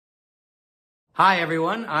Hi,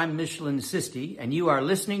 everyone. I'm Michelin Sisti, and you are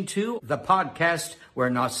listening to the podcast where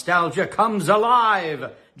nostalgia comes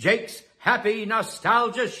alive. Jake's Happy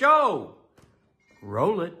Nostalgia Show.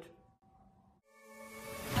 Roll it.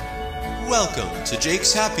 Welcome to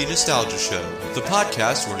Jake's Happy Nostalgia Show, the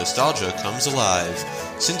podcast where nostalgia comes alive.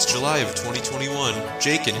 Since July of 2021,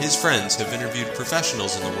 Jake and his friends have interviewed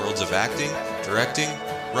professionals in the worlds of acting, directing,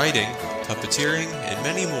 writing, puppeteering, and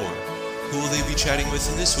many more. Who will they be chatting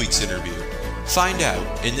with in this week's interview? Find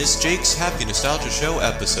out in this Jake's Happy Nostalgia Show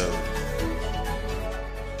episode.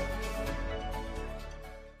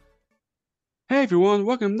 Hey everyone,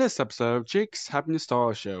 welcome to this episode of Jake's Happy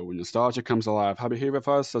Nostalgia Show, where nostalgia comes alive. Happy here with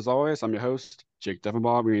us, as always. I'm your host, Jake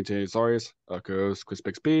Devenbaugh, bringing to you as always, our co-host, Chris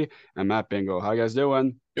Bixby, and Matt Bingo. How you guys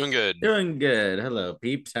doing? Doing good. Doing good. Hello,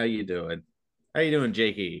 peeps. How you doing? How you doing,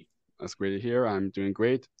 Jakey? That's great to hear. I'm doing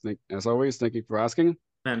great. As always, thank you for asking.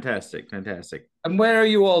 Fantastic. And where are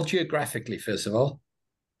you all geographically, first of all?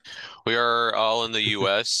 We are all in the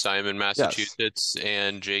U.S. I'm in Massachusetts,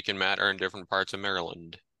 and Jake and Matt are in different parts of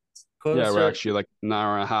Maryland. Yeah, we're actually like an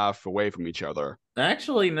hour and a half away from each other.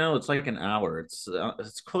 Actually, no, it's like an hour. It's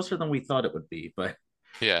closer than we thought it would be, but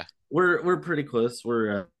yeah, we're pretty close.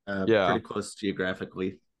 We're pretty close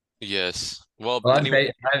geographically. Yes. Well,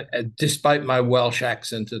 anyway, despite my Welsh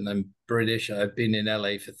accent and I'm British, I've been in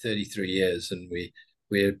LA for 33 years, and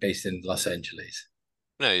we're based in Los Angeles.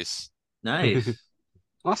 Nice.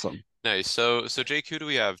 Awesome. Nice. So Jake, who do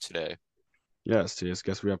we have today? Yes, today's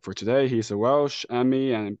guest we have for today. He's a Welsh,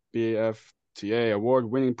 Emmy, and BAFTA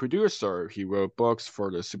award-winning producer. He wrote books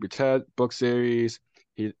for the SuperTed book series.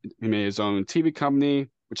 He made his own TV company,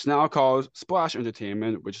 which is now called Splash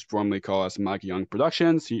Entertainment, which is formerly called as Mike Young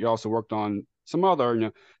Productions. He also worked on some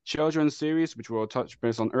other, children's series, which we'll touch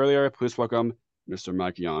base on earlier. Please welcome Mr.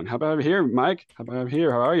 Mike Young. How about over here, Mike? How about over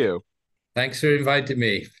here? How are you? Thanks for inviting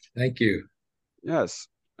me. Thank you. Yes,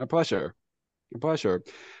 a pleasure.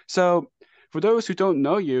 So, for those who don't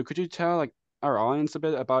know you, could you tell our audience a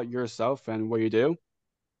bit about yourself and what you do?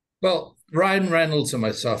 Well, Ryan Reynolds and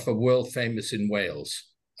myself are world famous in Wales.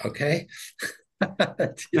 Okay.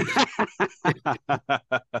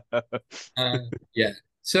 Yeah.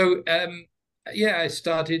 So I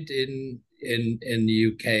started in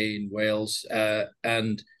the UK, in Wales,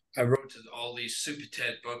 and I wrote all these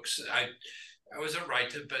SuperTed books. I was a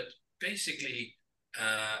writer, but basically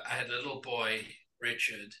I had a little boy,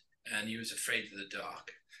 Richard, and he was afraid of the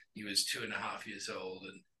dark. He was 2.5 years old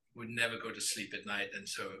and would never go to sleep at night. And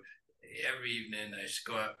so every evening I used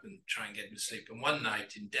to go up and try and get him to sleep. And one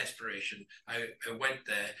night, in desperation, I went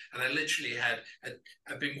there, and I literally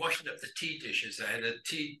I'd been washing up the tea dishes. I had a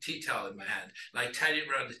tea towel in my hand, and I tied it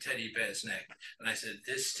around the teddy bear's neck. And I said,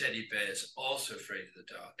 this teddy bear is also afraid of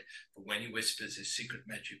the dark, but when he whispers his secret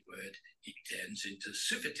magic word, he turns into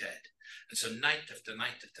SuperTed. And so night after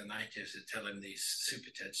night after night, I used to tell him these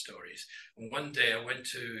SuperTed stories. And one day I went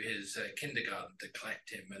to his kindergarten to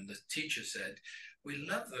collect him, and the teacher said, we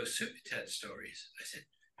love those SuperTed stories. I said,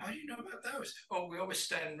 how do you know about those? Oh, we always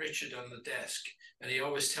stand Richard on the desk, and he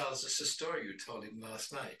always tells us a story you told him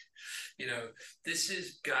last night. This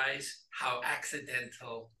is, guys, how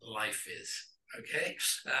accidental life is. Okay.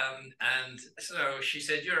 And so she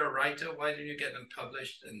said, you're a writer. Why didn't you get them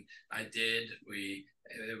published? And I did.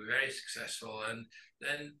 They were very successful. And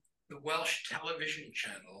then the Welsh television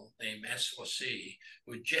channel named S4C,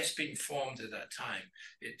 who had just been formed at that time,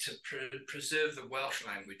 to preserve the Welsh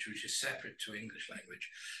language, which is separate to English language.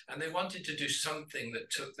 And they wanted to do something that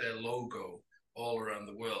took their logo all around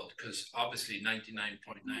the world, because obviously 99.9%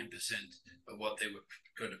 of what they were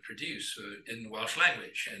going to produce were in the Welsh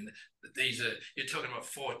language. And you're talking about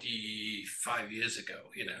 45 years ago,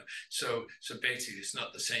 So basically it's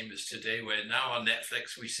not the same as today, where now on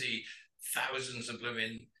Netflix we see thousands of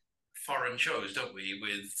blooming foreign shows, don't we,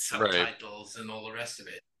 with subtitles and all the rest of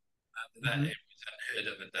it. That it was unheard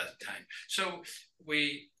of at that time. So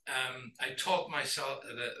I taught myself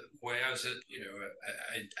where I was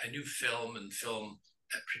I knew film and film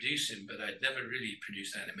producing, but I'd never really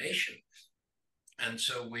produced animation. And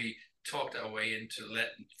so we talked our way into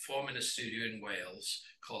forming a studio in Wales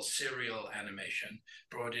called Serial Animation,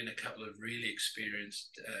 brought in a couple of really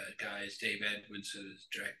experienced guys, Dave Edwards, who's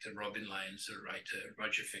director, Robin Lyons, the writer,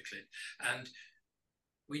 Roger Ficklin. And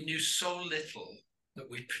we knew so little that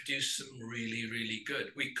we produced some really, really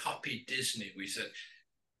good. We copied Disney. We said,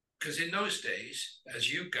 because in those days,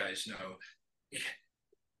 as you guys know,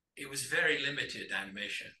 it was very limited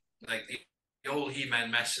animation. Like the old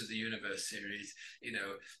He-Man Master of the Universe series,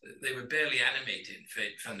 they were barely animated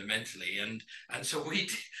fundamentally, and so we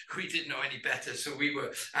didn't know any better, so we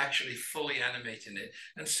were actually fully animating it.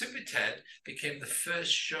 And SuperTed became the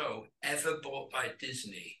first show ever bought by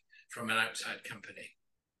Disney from an outside company.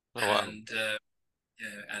 Oh, wow.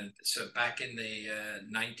 And so back in the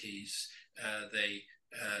 90s,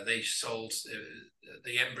 they sold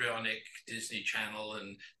the embryonic Disney Channel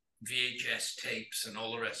and VHS tapes and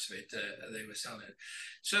all the rest of it. They were selling it.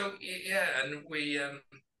 So yeah, and we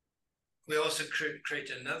also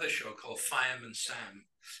created another show called Fireman Sam.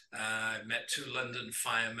 I met two London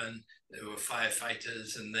firemen who were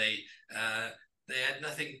firefighters, and they had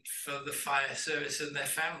nothing for the fire service and their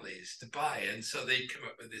families to buy, and so they come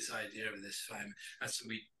up with this idea of this fireman. And so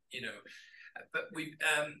we, but we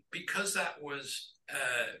because that was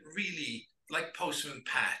really like Postman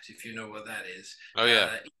Pat, if you know what that is. Oh,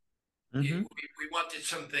 yeah. We wanted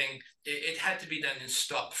something. It had to be done in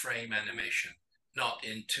stop frame animation, not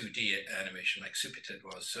in 2D animation like SuperTed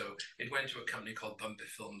was. So it went to a company called Bumper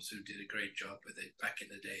Films, who did a great job with it back in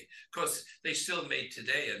the day. Of course, they still made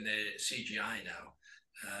today, and they're CGI now.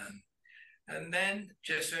 And then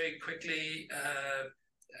just very quickly,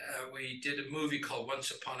 we did a movie called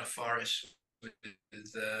Once Upon a Forest with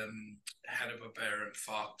Hanna-Barbera and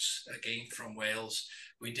Fox, again from Wales.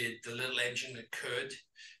 We did The Little Engine That Could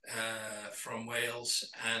from Wales.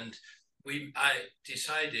 And I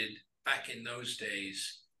decided back in those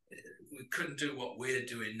days, we couldn't do what we're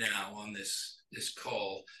doing now on this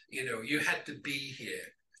call. You had to be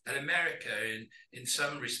here. And America, in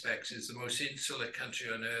some respects, is the most insular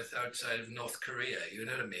country on earth outside of North Korea. You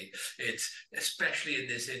know what I mean? It's, especially in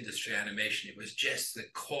this industry, animation, it was just the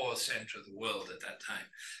core center of the world at that time.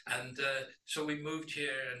 And so we moved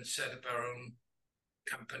here and set up our own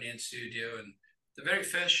company and studio. And the very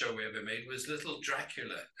first show we ever made was Little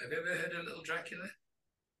Dracula. Have you ever heard of Little Dracula?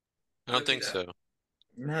 I don't think so.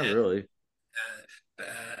 Not really.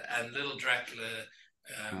 And Little Dracula...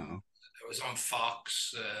 It was on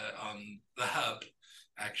Fox, on the Hub,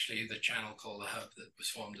 actually, the channel called the Hub that was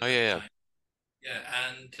formed at that time. Yeah,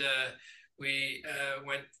 and we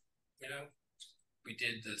went, we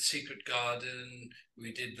did The Secret Garden,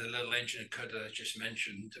 we did The Little Engine That Could, I just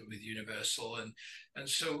mentioned, with Universal, and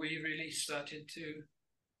so we really started to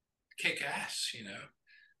kick ass,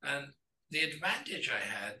 and the advantage I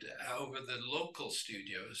had over the local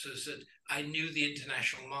studios is that I knew the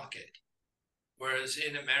international market. Whereas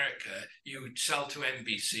in America, you would sell to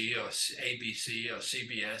NBC or ABC or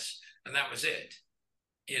CBS, and that was it,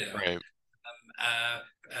 Right.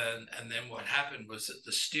 And then what happened was that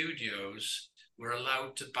the studios were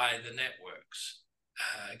allowed to buy the networks.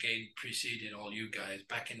 Again, preceding all you guys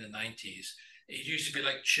back in the 90s. It used to be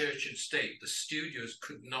like church and state. The studios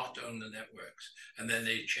could not own the networks. And then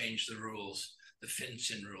they changed the rules, the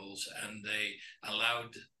FinCEN rules, and they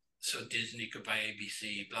allowed... So Disney could buy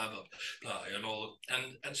ABC, blah, blah, blah, and all.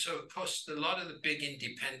 And so, of course, a lot of the big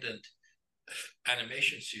independent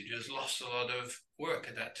animation studios lost a lot of work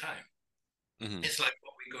at that time. Mm-hmm. It's like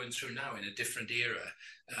what we're going through now in a different era.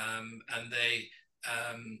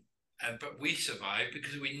 But we survived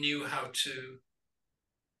because we knew how to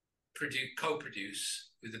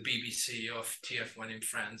co-produce with the BBC or TF1 in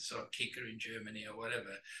France or Kika in Germany or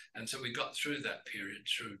whatever. And so we got through that period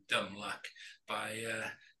through dumb luck by...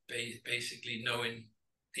 basically knowing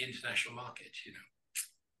the international market,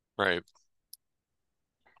 Right.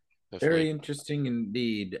 Definitely. Very interesting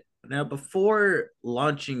indeed. Now, before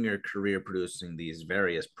launching your career producing these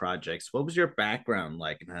various projects, what was your background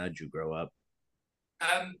like, and how did you grow up?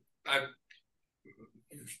 I'm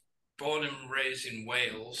born and raised in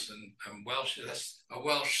Wales, and I'm Welsh. That's a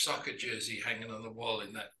Welsh soccer jersey hanging on the wall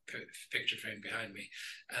in that picture frame behind me.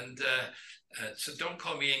 And so don't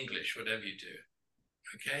call me English, whatever you do.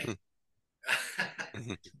 Okay.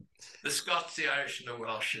 The Scots, the Irish, and the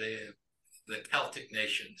Welsh, the Celtic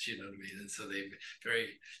nations, you know what I mean? And so they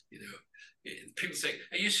very, people say,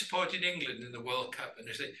 are you supporting England in the World Cup? And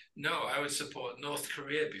they say, no, I would support North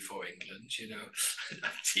Korea before England,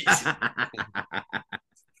 I'm teasing.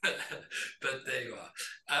 But there you are.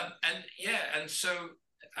 And so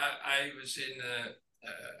I was in,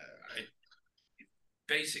 I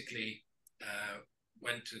basically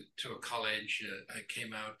went to a college. I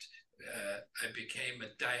came out. I became a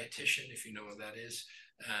dietitian, if you know what that is.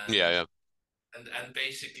 Yeah. And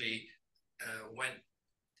basically went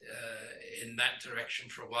in that direction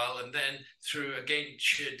for a while. And then through, again,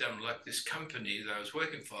 sheer dumb luck, this company that I was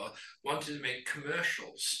working for wanted to make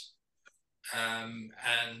commercials.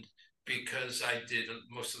 And because I did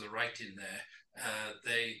most of the writing there,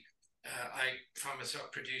 I found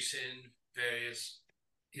myself producing various,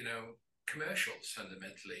 commercials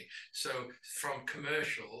fundamentally. So from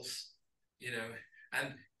commercials,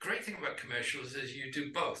 and great thing about commercials is you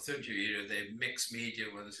do both, don't you? They mix media,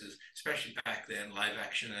 whether it's, especially back then, live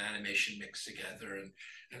action and animation mixed together,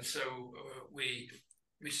 and so we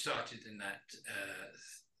started in that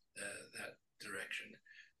direction,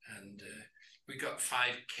 and we got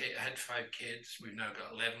had 5 kids. We've now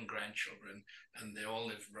got 11 grandchildren, and they all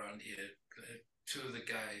live around here. 2 of the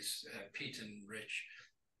guys, Pete and Rich,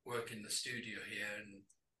 work in the studio here, and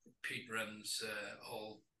Pete runs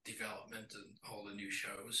all development and all the new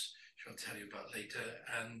shows, which I'll tell you about later.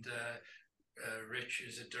 And Rich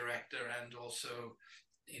is a director and also,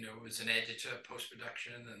 was an editor,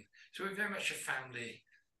 post-production. And so we're very much a family.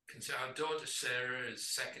 Our daughter Sarah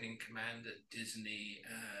is second in command at Disney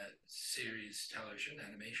series television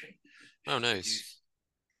animation. Oh, nice.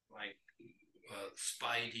 Like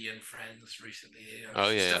Spidey and Friends recently. Oh,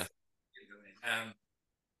 yeah. Stuff.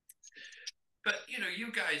 But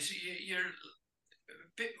you guys, you're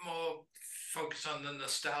a bit more focused on the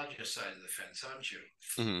nostalgia side of the fence, aren't you?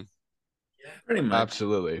 Mm-hmm. Yeah, pretty much.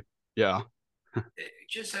 Absolutely. Yeah.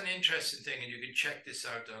 Just an interesting thing, and you can check this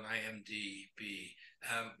out on IMDb.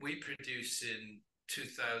 We produced in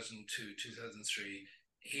 2002, 2003,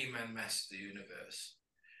 He-Man Master of the Universe,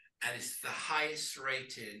 and it's the highest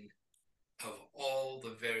rating of all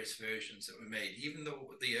the various versions that were made. Even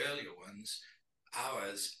though the earlier ones,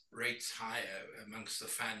 ours rates higher amongst the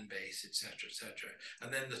fan base, etc., etc.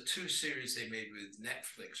 And then the 2 series they made with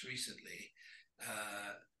Netflix recently,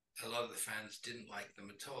 a lot of the fans didn't like them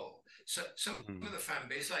at all. So with the fan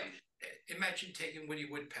base, like imagine taking Woody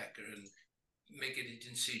Woodpecker and making it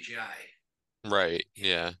in CGI. Right.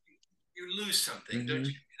 Yeah. You lose something, don't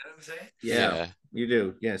you? You know what I'm saying? Yeah, you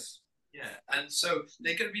do. Yes. Yeah, and so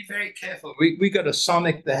they're going to be very careful. We got a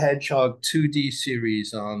Sonic the Hedgehog 2D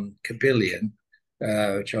series on Piggley,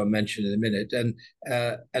 which I'll mention in a minute,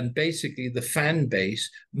 and basically the fan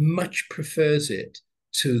base much prefers it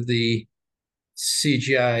to the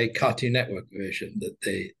CGI Cartoon Network version that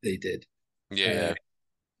they did. Yeah.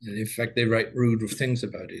 And in fact, they write rude things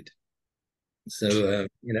about it. So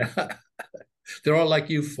they're all like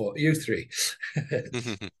you 3.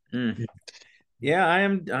 Yeah,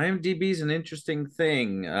 IMDb is an interesting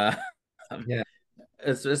thing. Yeah,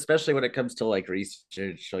 especially when it comes to like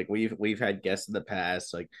research. Like we've had guests in the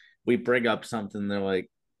past. Like we bring up something, they're like,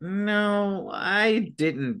 "No, I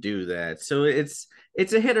didn't do that." So it's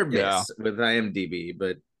a hit or miss with IMDb.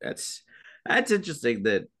 But that's interesting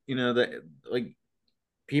that that like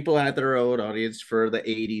people had their own audience for the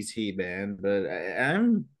 '80s He-Man. But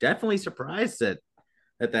I'm definitely surprised that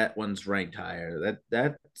one's ranked higher.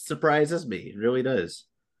 That surprises me. It really does.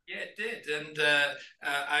 Yeah, it did, and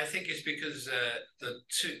I think it's because the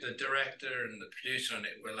director and the producer on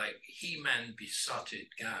it were like He-Man besotted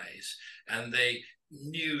guys, and they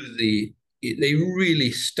knew they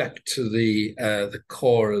really stuck to the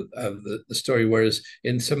core of the story. Whereas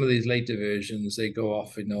in some of these later versions, they go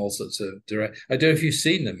off in all sorts of direct. I don't know if you've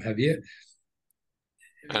seen them. Have you?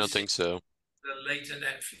 I don't think so. The later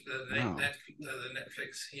Netflix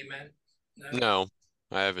He-Man? No,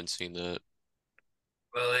 I haven't seen that.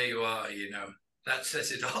 Well, there you are, that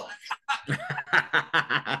says it all.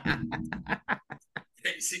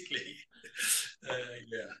 Basically.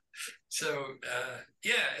 Yeah. So,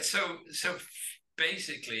 so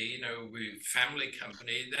basically, we family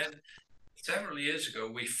company. Then several years ago,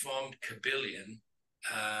 we formed Cabillion.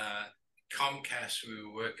 Comcast we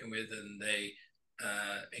were working with, and they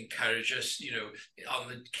encourage us, on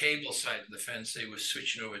the cable side of the fence, they were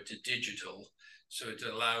switching over to digital. So it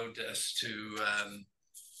allowed us to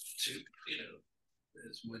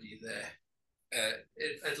there's Woody there.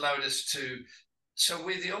 It allowed us to, so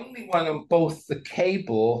we're the only one on both the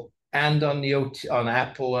cable and on the on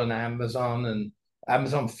Apple and Amazon and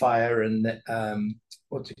Amazon Fire and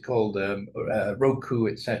what's it called, Roku,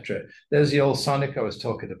 etc. There's the old Sonic I was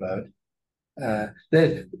talking about.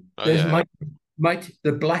 There's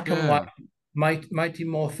the black and white Mighty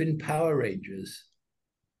Morphin Power Rangers.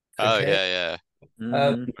 Okay? Oh yeah.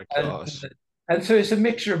 My gosh. And so it's a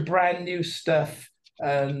mixture of brand new stuff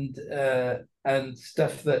and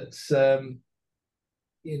stuff that's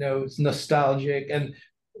it's nostalgic, and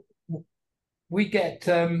we get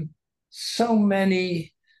so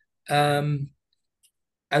many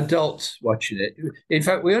adults watching it. In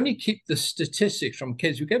fact, we only keep the statistics from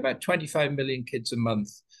kids. We get about 25 million kids a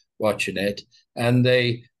month watching it, and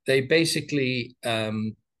they basically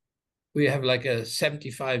we have like a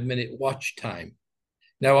 75-minute watch time.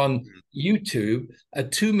 Now on YouTube, a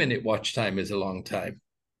 2-minute watch time is a long time.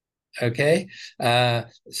 Okay,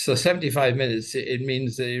 so 75 minutes, it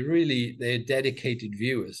means they're dedicated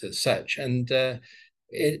viewers as such, and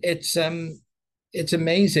it's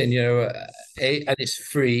amazing, and it's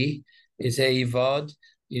free. It's AVOD.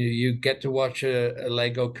 You get to watch a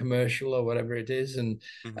Lego commercial or whatever it is, Mhm.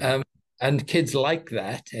 um, and kids like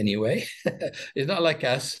that anyway. It's not like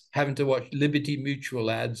us having to watch Liberty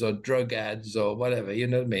Mutual ads or drug ads or whatever. You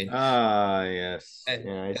know what I mean? Ah, yes. Uh,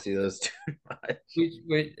 Yeah, I see those too much.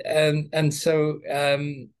 and so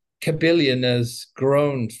Cabillion has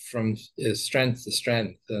grown from strength to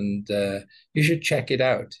strength, and you should check it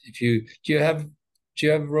out. If you do you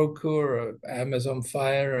have Roku or Amazon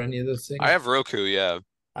Fire or any of those I things? have Roku, yeah.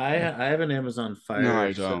 I have an Amazon No, Fire,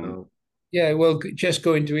 I don't. so Yeah, well, just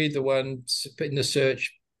go into either one, put in the search,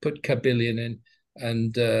 put Cabillion in,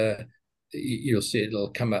 and you'll see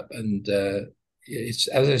it'll come up. And it's,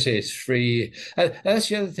 as I say, it's free. That's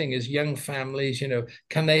the other thing is young families,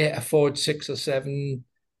 can they afford 6 or 7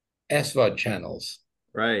 SVOD channels?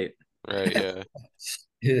 right. Right, yeah.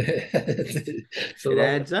 It's a It lot.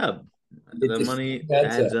 adds up. It The just money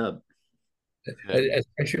adds adds up, up. Yeah.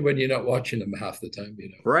 especially when you're not watching them half the time.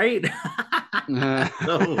 Right?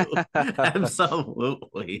 So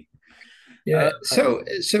absolutely. Yeah. Uh, So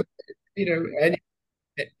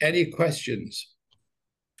any questions?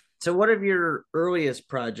 so one of your earliest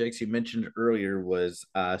projects you mentioned earlier was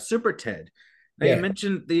Super Ted. Now Yeah. you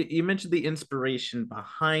mentioned the inspiration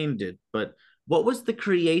behind it, but what was the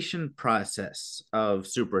creation process of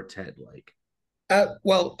Super Ted like?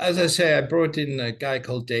 Well, as I say, I brought in a guy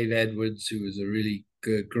called Dave Edwards, who was a really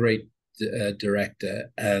great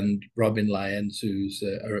director, and Robin Lyons, who's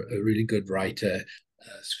a really good writer,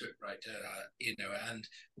 script writer, and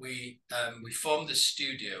we formed the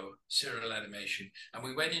studio, Serial Animation, and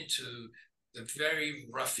we went into the very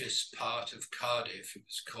roughest part of Cardiff. It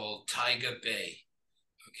was called Tiger Bay,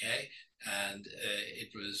 okay, and it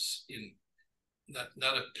was in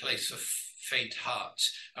not a place of faint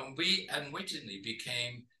hearts. And we unwittingly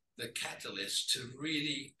became the catalyst to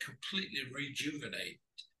really completely rejuvenate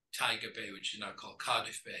Tiger Bay, which is now called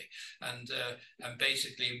Cardiff Bay, and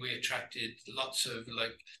basically we attracted lots of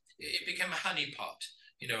it became a honeypot,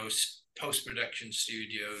 post production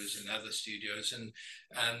studios and other studios, and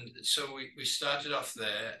so we started off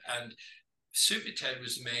there, and Super Ted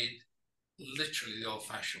was made literally the old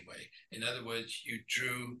fashioned way. In other words, you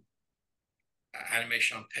drew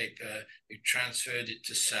animation on paper, you transferred it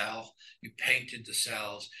to cell, you painted the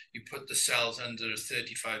cells, you put the cells under a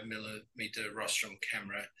 35 millimeter rostrum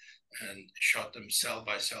camera and shot them cell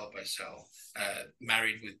by cell by cell,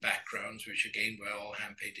 married with backgrounds, which again were all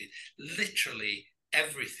hand painted. Literally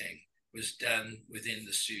everything was done within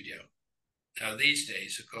the studio. Now, these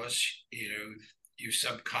days, of course, you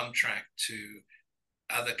subcontract to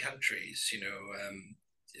other countries,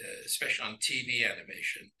 especially on TV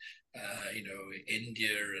animation,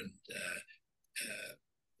 India and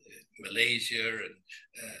Malaysia and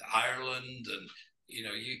Ireland, and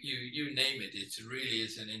you name it. It really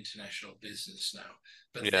is an international business now.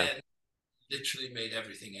 But Yeah. then, literally made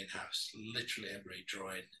everything in house. Literally every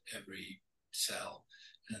drawing, every cell,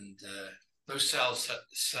 and those cells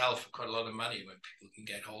sell for quite a lot of money when people can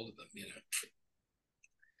get hold of them.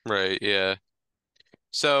 Right, yeah.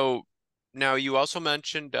 So now you also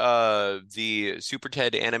mentioned the Super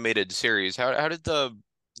Ted animated series. How did the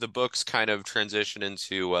books kind of transition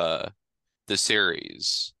into the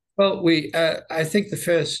series? Well, I think the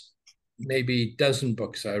first maybe dozen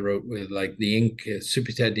books I wrote with like the Inca,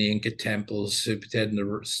 Super Ted, the Inca Temples, Super Ted and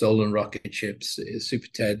the Stolen Rocket Ships, Super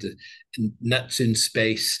Ted, Nuts in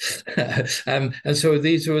Space. And so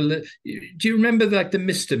these were, do you remember like the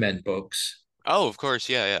Mr. Men books? Oh, of course,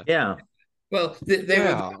 yeah, yeah. Yeah. Well,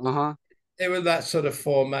 Yeah, uh-huh. they were that sort of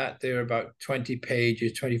format. They were about 20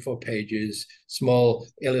 pages, 24 pages, small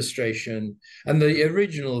illustration. And the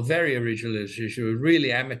original, very original illustration were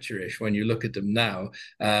really amateurish when you look at them now.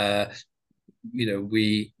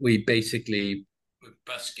 We basically were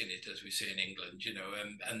busking it, as we say in England,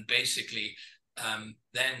 and basically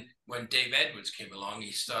then when Dave Edwards came along,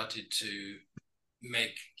 he started to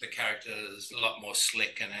make the characters a lot more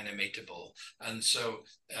slick and animatable. And so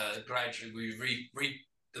gradually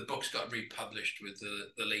the books got republished with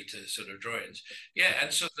the later sort of drawings. Yeah,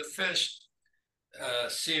 and so the first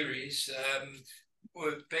series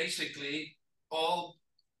were basically all,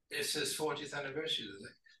 it says 40th anniversary,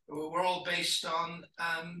 were all based on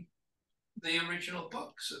the original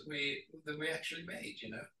books that we actually made.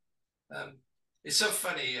 It's so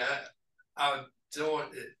funny. Our daughter,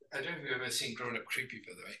 I don't know if you've ever seen Grown Up Creepy,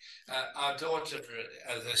 by the way. Our daughter,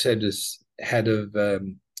 as I said, is head of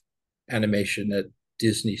animation at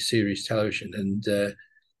Disney Series Television, and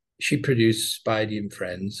she produced Spidey and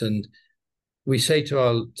Friends, and we say to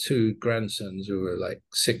our two grandsons, who were like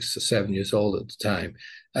 6 or 7 years old at the time,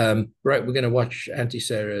 right, we're going to watch Auntie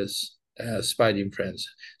Sarah's Spidey and Friends.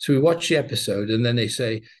 So we watch the episode, and then they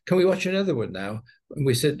say, can we watch another one now? And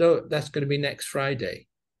we said, no, that's going to be next Friday.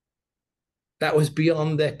 That was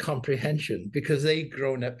beyond their comprehension because they'd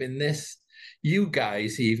grown up in this. You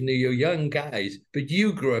guys, even though you're young guys, but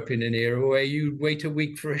you grew up in an era where you'd wait a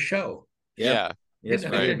week for a show. Yeah. Yes, You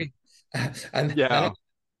know right. what I mean? And, Yeah.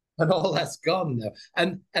 and all that's gone now.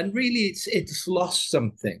 And really, it's lost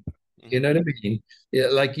something. You Mhm. know what I mean? Yeah,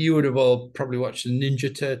 like you would have all probably watched the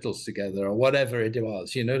Ninja Turtles together or whatever it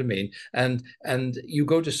was. You know what I mean? And you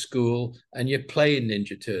go to school and you're playing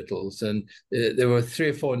Ninja Turtles, and there were 3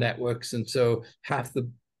 or 4 networks, and so half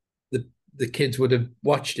the kids would have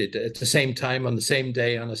watched it at the same time on the same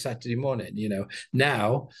day on a Saturday morning. You know,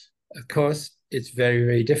 now, of course, it's very,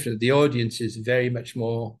 very different. The audience is very much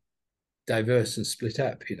more diverse and split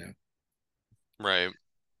up. You know. Right.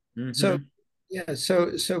 So yeah,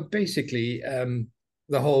 so basically,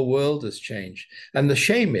 the whole world has changed, and the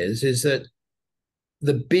shame is that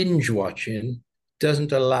the binge watching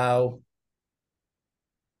doesn't allow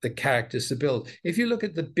the characters to build. If you look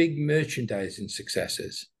at the big merchandising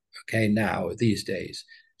successes, okay, now these days,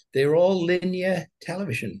 they're all linear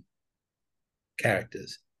television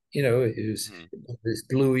characters. You know, it's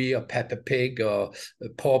Bluey or Peppa Pig or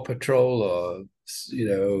Paw Patrol or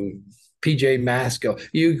PJ Masks, or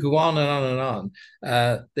you go on and on and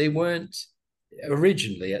on. They weren't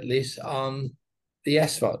originally, at least, on the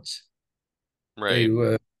SVODs. They Right.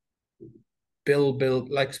 were build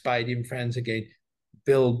like Spidey and Friends again,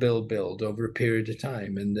 build over a period of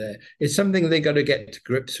time, and it's something they got to get to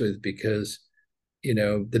grips with because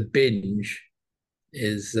the binge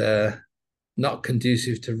is not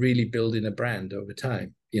conducive to really building a brand over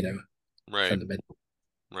time. Right. Fundamentally.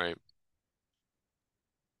 Right.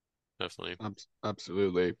 Definitely.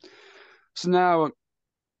 Absolutely. So now,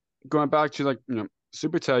 going back to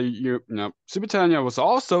SuperTed, SuperTed was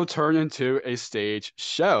also turned into a stage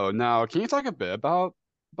show. Now, can you talk a bit about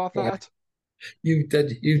that? You've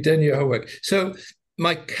done your homework. So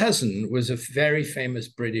my cousin was a very famous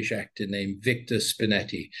British actor named Victor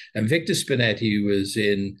Spinetti, and Victor Spinetti was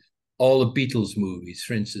in all the Beatles movies,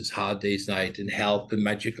 for instance, Hard Day's Night and Help and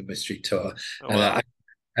Magical Mystery Tour. Oh, And wow.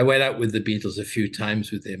 I went out with the Beatles a few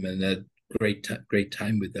times with him, and had great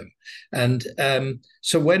time with them. And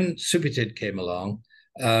so when SuperTed came along,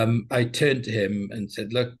 I turned to him and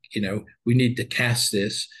said, "Look, we need to cast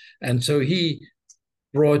this." And so he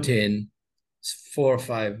brought in 4 or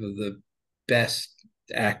 5 of the best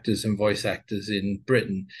actors and voice actors in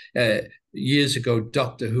Britain. Years ago,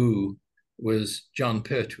 Doctor Who was John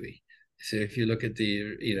Pertwee. So if you look at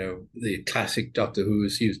the classic Doctor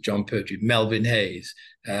Who's, he was John Pertwee, Melvin Hayes,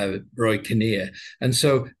 Roy Kinnear. And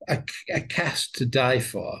so a cast to die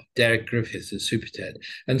for, Derek Griffiths as SuperTed.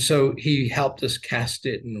 And so he helped us cast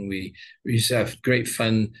it, and we used to have great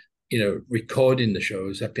fun, recording the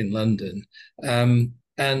shows up in London.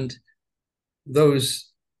 And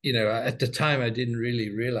those, at the time I didn't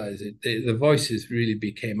really realize it. The voices really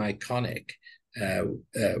became iconic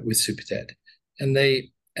with SuperTed, and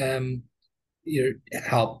they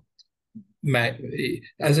helped.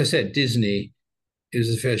 As I said, Disney. It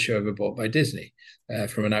was the first show ever bought by Disney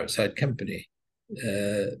from an outside company.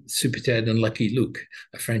 SuperTed and Lucky Luke,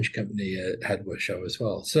 a French company, had a show as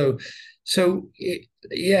well.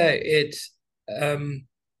 It's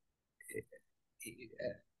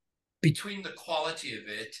between the quality of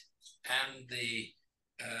it and the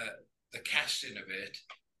casting of it,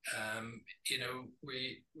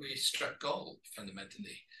 we struck gold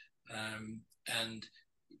fundamentally. And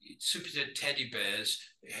SuperTed teddy bears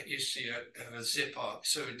used to have a zip up,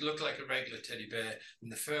 so it looked like a regular teddy bear,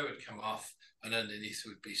 and the fur would come off, and underneath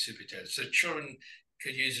would be SuperTed. So children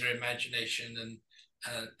could use their imagination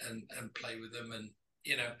and play with them, and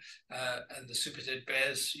and the SuperTed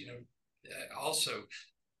bears, also.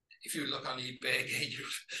 If you look on eBay again,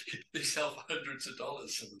 they sell for hundreds of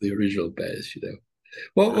dollars. Some of the original bears,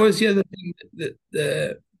 What was the other thing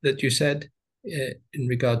that you said in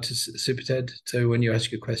regard to SuperTed? So when you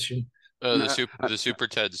ask your question, The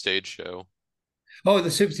SuperTed stage show. Oh, the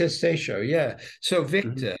SuperTed stage show, yeah. So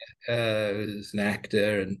Victor is an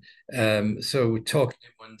actor, and so we talked to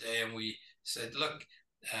him one day, and we said, "Look,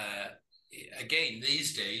 again,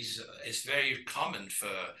 these days it's very common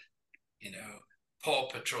for Paw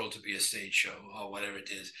Patrol to be a stage show or whatever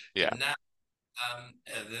it is. Yeah. But now,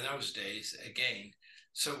 in those days, again,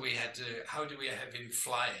 so we had to. How do we have him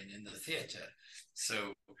flying in the theater?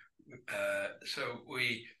 So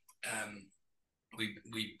we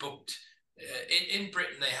booked in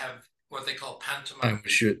Britain they have what they call pantomime,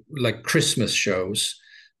 which are like Christmas shows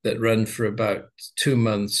that run for about 2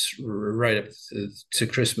 months, right up to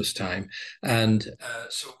Christmas time. And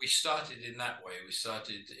so we started in that way. We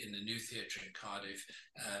started in the New Theatre in Cardiff,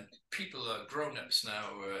 and people are grown-ups now.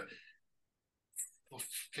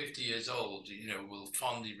 50 years old, will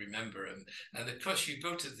fondly remember him. And of course, you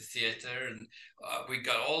go to the theatre, and we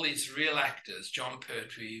got all these real actors: John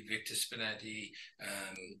Pertwee, Victor Spinetti,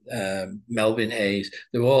 Melvin Hayes.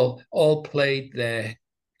 They all played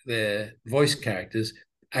their voice characters.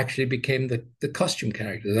 Actually, became the costume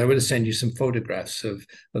characters. I would send you some photographs of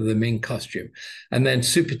the main costume. And then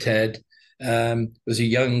Super Ted was a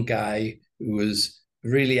young guy who was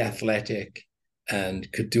really athletic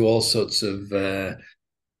and could do all sorts of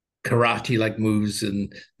karate-like moves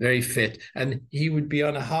and very fit. And he would be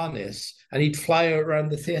on a harness and he'd fly around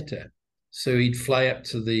the theater. So he'd fly up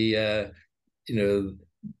to the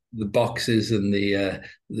boxes and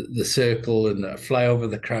the circle and fly over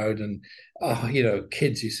the crowd. And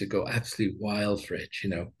kids used to go absolutely wild for it,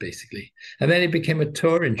 basically. And then it became a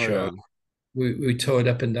touring show. Yeah. We toured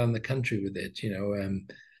up and down the country with it,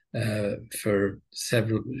 for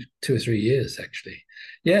 2 or 3 years, actually.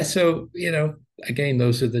 Yeah, so, again,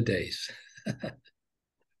 those are the days.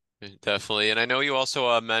 Definitely. And I know you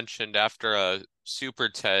also mentioned after Super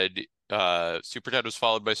Ted, Super Ted was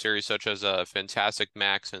followed by series such as Fantastic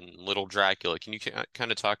Max and Little Dracula. Can you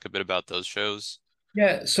kind of talk a bit about those shows?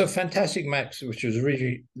 Yeah, so Fantastic Max, which was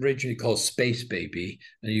originally called Space Baby,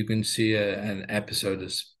 and you can see an episode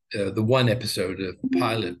of the one episode of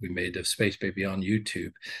pilot we made of Space Baby on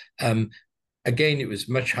YouTube. Again, it was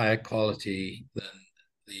much higher quality than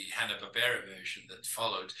the Hanna-Barbera version that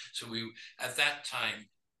followed. So we, at that time,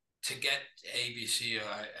 to get ABC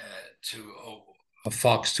or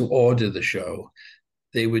Fox to order the show,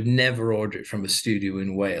 they would never order it from a studio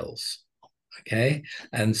in Wales. Okay.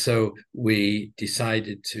 And so we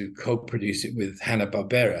decided to co-produce it with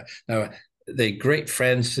Hanna-Barbera. Now, they're great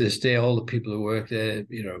friends to this day, all the people who work there,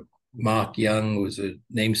 Mark Young was a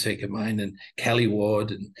namesake of mine, and Kelly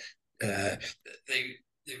Ward, and they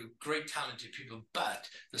were great, talented people, but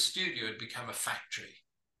the studio had become a factory,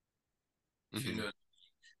 if you know,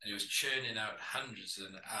 and it was churning out hundreds of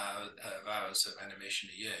hours of animation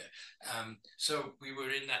a year. So we were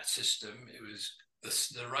in that system. It was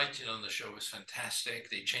the writing on the show was fantastic.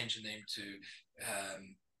 They changed the name to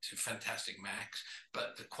Fantastic Max,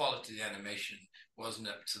 but the quality of the animation wasn't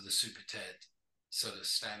up to the Super Ted sort of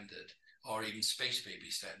standard, or even Space Baby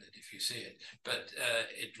standard, if you see it. But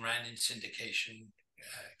it ran in syndication,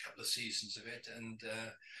 a couple of seasons of it,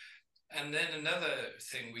 and then another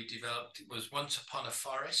thing we developed was Once Upon a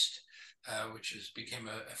Forest, which became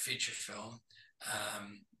a feature film.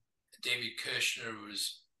 David Kirshner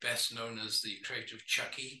was best known as the creator of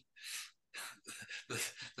Chucky,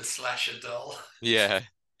 the slasher doll. Yeah.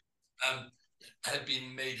 Had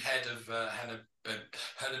been made head of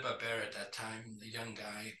Hanna-Barbera at that time, the young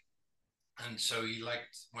guy. And so he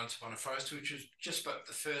liked Once Upon a Forest, which was just about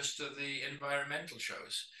the first of the environmental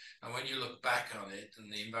shows. And when you look back on it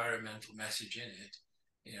and the environmental message in it,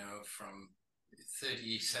 from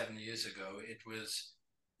 37 years ago, it was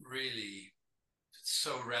really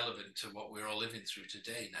so relevant to what we're all living through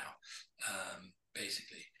today now,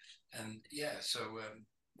 basically. And yeah, so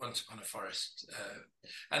Once Upon a Forest.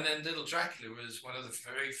 And then Little Dracula was one of the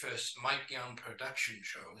very first Mike Young production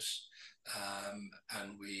shows.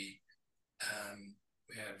 And we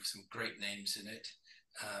have some great names in it.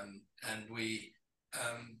 And we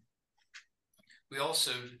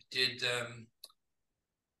also did,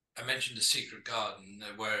 I mentioned The Secret Garden,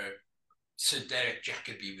 where Sir Derek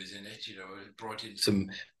Jacobi was in it, brought in some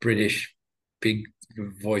British big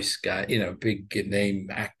voice guy, big name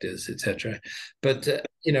actors, etc. But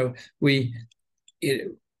we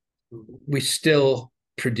still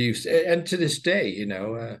produce, and to this day,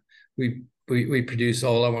 we produced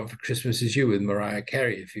All I Want for Christmas Is You with Mariah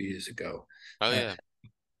Carey a few years ago. Oh yeah.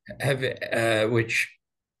 Which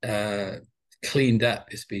cleaned up.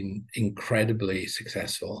 It's been incredibly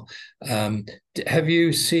successful. Have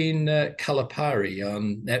you seen Kalapari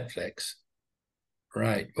on Netflix?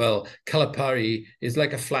 Right. Well, Kalapari is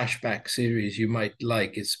like a flashback series you might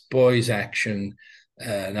like. It's boys' action,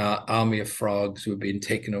 an army of frogs who have been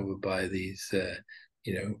taken over by these,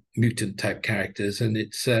 mutant type characters, and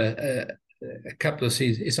it's a couple of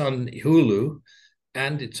seasons. It's on Hulu,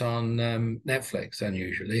 and it's on Netflix,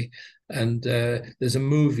 unusually. And there's a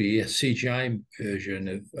movie, a CGI version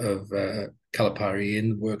of Kalapari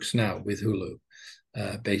in the works now with Hulu,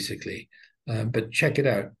 basically. But check it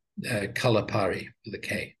out. Kalapari with a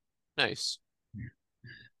K. Nice.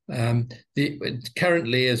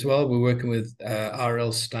 Currently as well, we're working with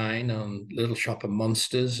R.L. Stein on Little Shop of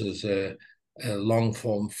Monsters as a long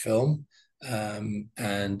form film,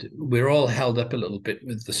 and we're all held up a little bit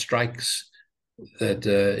with the strikes that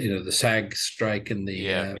the SAG strike and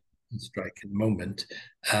the strike at the moment.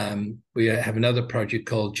 We have another project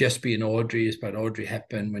called Just Being Audrey. It's about Audrey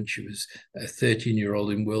Hepburn when she was a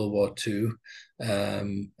 13-year-old in World War II,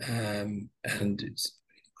 and it's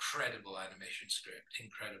incredible animation script,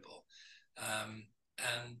 incredible.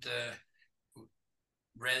 And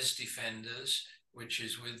Res Defenders, which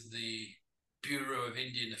is with the Bureau of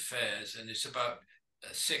Indian Affairs, and it's about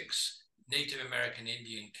 6 Native American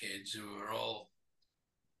Indian kids who are all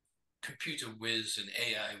computer whiz and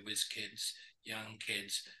AI whiz kids, young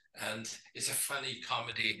kids. And it's a funny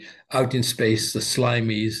comedy. Out in space, the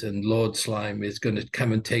Slimies and Lord Slime is going to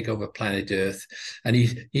come and take over planet Earth. And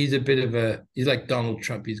he's a bit of he's like Donald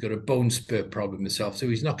Trump. He's got a bone spur problem himself. So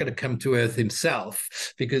he's not going to come to Earth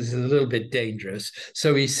himself because it's a little bit dangerous.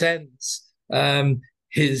 So he sends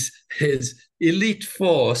his elite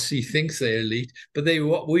force. He thinks they're elite, but they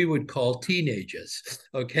what we would call teenagers.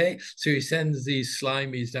 Okay, so he sends these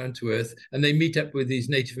Slimies down to Earth, and they meet up with these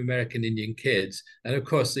Native American Indian kids, and of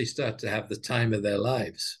course they start to have the time of their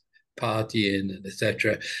lives, partying and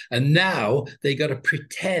etc. And now they got to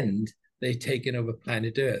pretend they've taken over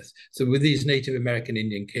planet Earth. So with these Native American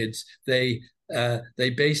Indian kids, they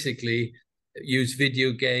basically use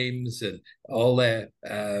video games and all their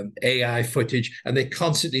AI footage, and they're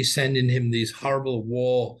constantly sending him these horrible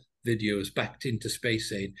war videos back into space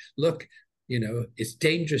saying, look, it's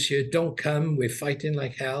dangerous here, don't come, we're fighting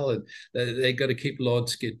like hell, and they got to keep Lord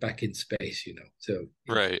Skid back in space, so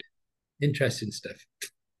Right. Interesting stuff.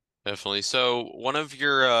 Definitely. So one of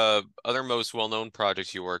your other most well-known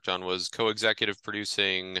projects you worked on was co-executive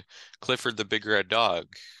producing Clifford the Big Red Dog.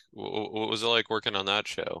 What was it like working on that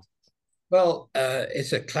show? Well,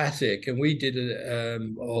 it's a classic, and we did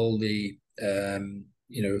all the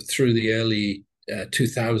through the early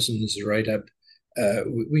 2000s right up.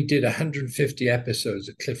 We did 150 episodes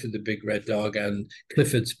of Clifford the Big Red Dog and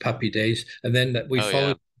Clifford's Puppy Days, and then we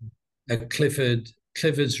followed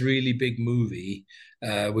Clifford's Really Big Movie,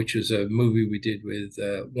 which was a movie we did with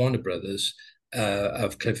Warner Brothers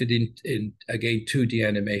of Clifford in again 2D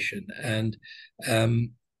animation, and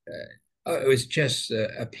it was just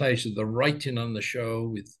a pleasure. The writing on the show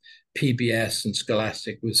with PBS and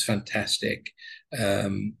Scholastic was fantastic.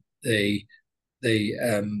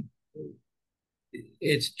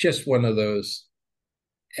 It's just one of those.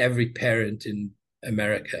 Every parent in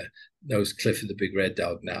America knows Clifford the Big Red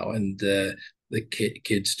Dog now, and the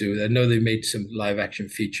kids do. I know they made some live action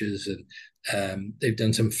features, and they've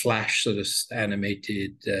done some Flash sort of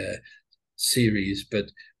animated series,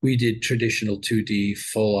 but we did traditional 2D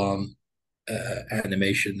full on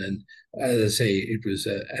animation, and as I say, it was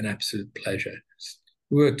an absolute pleasure.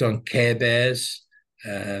 We worked on Care Bears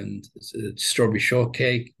and Strawberry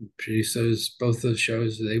Shortcake, produced both those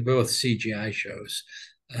shows. They were both CGI shows.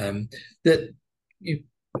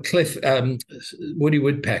 Woody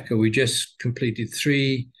Woodpecker, we just completed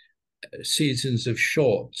 3 seasons of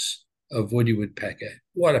shorts of Woody Woodpecker.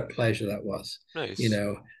 What a pleasure that was. Nice.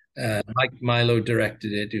 Mike Milo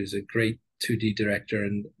directed it. He was a great 2D director,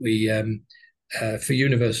 and we for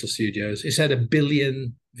Universal Studios, it's had 1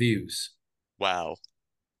 billion views. Wow.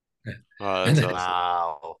 Yeah. Oh, that's awesome.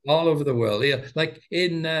 Wow. All over the world. Yeah, like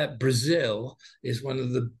in Brazil is one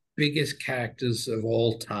of the biggest characters of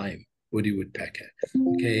all time, Woody Woodpecker.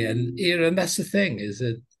 Okay, and that's the thing, is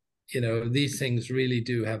that these things really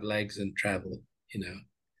do have legs and travel.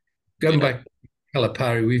 Going back to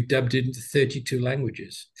Kalapari, we've dubbed it into 32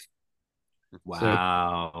 languages.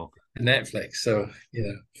 Wow. Netflix. So,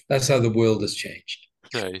 that's how the world has changed.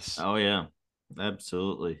 Nice. Oh, yeah.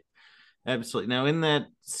 Absolutely. Absolutely. Now, in that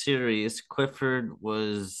series, Clifford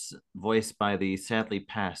was voiced by the sadly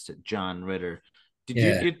passed John Ritter. Did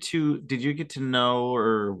you get to know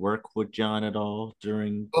or work with John at all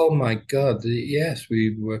during? Oh my God! Yes,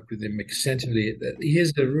 we worked with him extensively.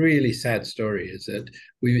 Here's a really sad story: is that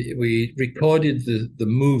we recorded the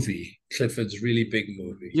movie, Clifford's Really Big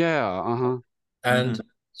Movie. Yeah. And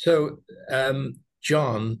so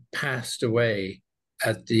John passed away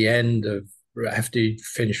at the end of after he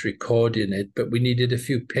finished recording it, but we needed a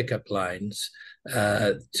few pickup lines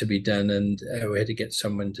to be done, and we had to get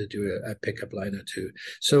someone to do a pickup line or 2.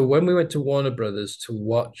 So when we went to Warner Brothers to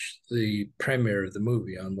watch the premiere of the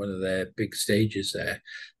movie on one of their big stages there,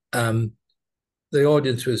 the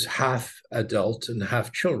audience was half adult and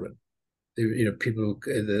half children. People,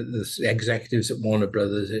 the executives at Warner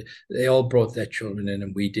Brothers, they all brought their children in,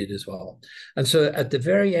 and we did as well. And so at the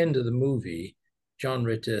very end of the movie, John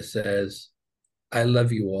Ritter says, "I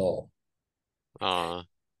love you all." Uh,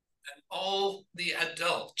 And all the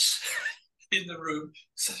adults in the room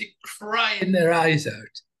started crying their eyes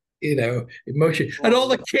out, emotion. And all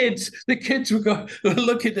the kids were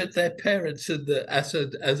looking at their parents and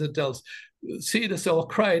as adults, seeing us all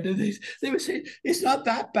crying, and they were saying, "It's not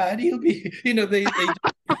that bad. He'll be," it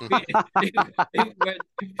went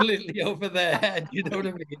completely over their head. You know what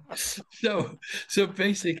I mean? So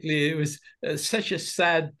basically, it was such a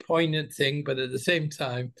sad, poignant thing, but at the same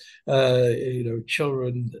time,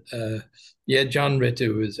 children. Yeah, John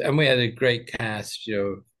Ritter was, and we had a great cast,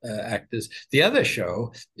 actors. The other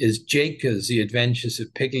show is Jacob's The Adventures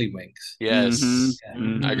of Piggley Winks. yes.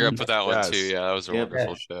 I grew up Mhm. with that one too. Yes. Yeah, that was a Yep.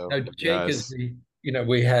 wonderful show. Now, Jacob's, Yes.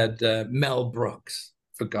 we had Mel Brooks,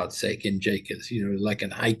 for God's sake, in Jacob's, like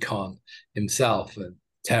an icon himself, and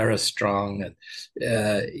Tara Strong, and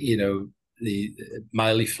the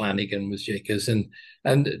Miley Flanagan was Jacob's, and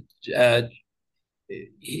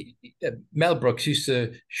Mel Brooks used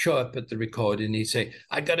to show up at the recording and he'd say,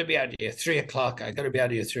 "I got to be out here 3 o'clock. I got to be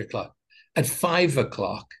out here 3 o'clock." At 5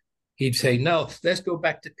 o'clock, he'd say, "No, let's go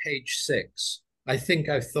back to page 6. I think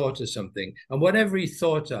I've thought of something." And whatever he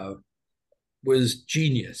thought of was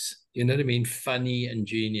genius. You know what I mean? Funny and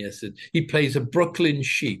genius. And he plays a Brooklyn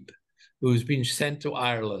sheep who's been sent to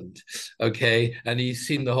Ireland, okay? And he's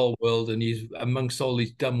seen the whole world, and he's amongst all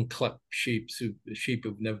these dumb cluck sheep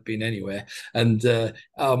who've never been anywhere. And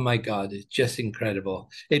oh my God, it's just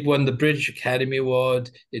incredible. It won the British Academy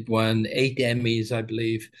Award. It won 8 Emmys, I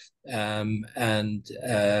believe.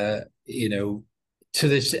 To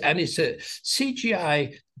this, and it's a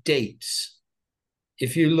CGI dates.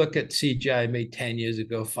 If you look at CGI made 10 years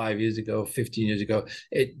ago, 5 years ago, 15 years ago,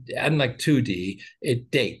 unlike 2D,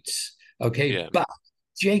 it dates. Okay. Yeah. But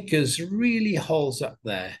Jakers really holds up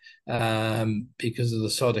there because of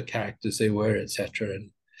the sort of characters they were, etc.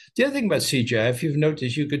 And the other thing about CGI, if you've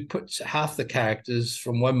noticed, you could put half the characters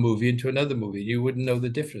from one movie into another movie. You wouldn't know the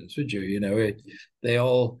difference, would you?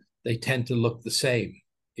 They tend to look the same,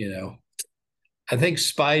 I think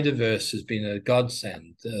Spider-Verse has been a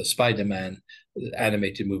godsend, Spider-Man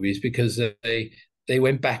animated movies, because they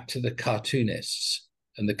went back to the cartoonists,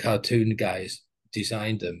 and the cartoon guys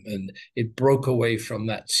designed them, and it broke away from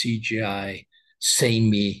that CGI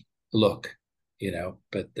samey look,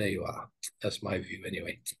 but there you are. That's my view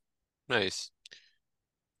anyway. Nice.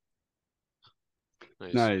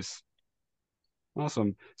 Nice.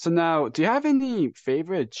 Awesome. So now, do you have any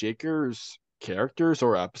favorite Jakers characters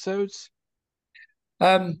or episodes?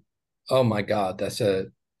 Oh my God, that's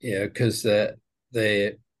because I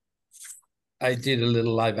did a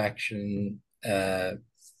little live action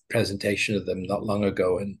presentation of them not long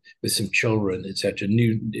ago, and with some children, etc.,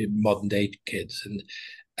 new modern day kids, and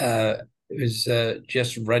it was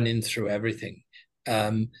just running through everything.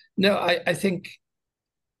 No, I think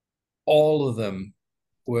all of them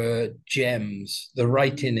were gems. The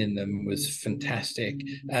writing in them was fantastic,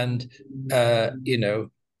 and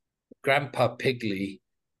Grandpa Piggley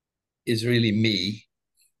is really me.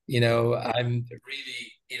 I'm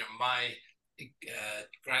really, my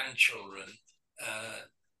grandchildren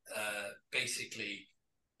basically,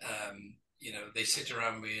 they sit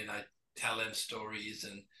around me and I tell them stories,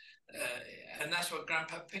 and that's what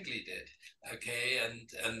Grandpa Piggley did. Okay,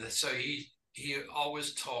 and so he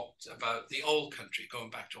always talked about the old country, going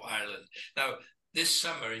back to Ireland. Now, this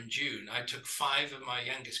summer in June, I took 5 of my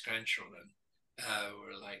youngest grandchildren,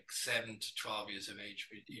 were like 7 to 12 years of age,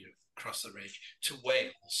 across the range, to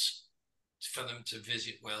Wales, for them to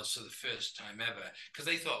visit Wales for the first time ever, because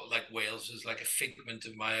they thought like Wales was like a figment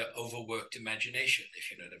of my overworked imagination, if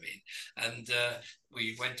you know what I mean. And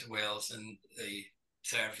we went to Wales, and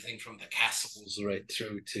so everything from the castles right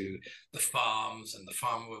through to the farms, and the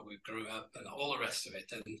farm where we grew up, and all the rest of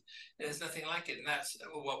it. And there's nothing like it. And that's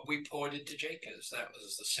what we poured into Jacobs. That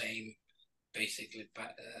was the same, basically,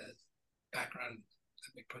 background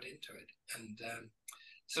that we put into it. And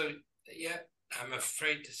so, yeah, I'm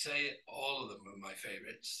afraid to say all of them are my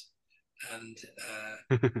favorites. And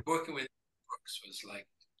working with Brooks was like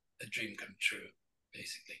a dream come true,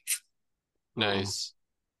 basically. Nice.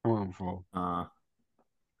 Wonderful.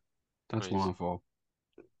 That's Nice. wonderful.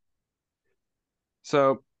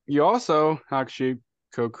 So you also actually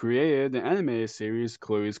co-created the animated series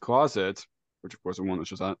Chloe's Closet, which of course one that's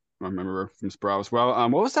just I remember from Sprout as well.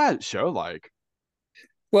 What was that show like?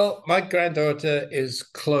 Well, my granddaughter is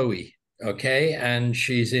Chloe, okay, and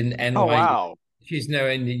she's in NYU. Oh wow. She's now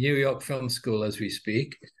in the New York Film School as we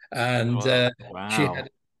speak, and Wow.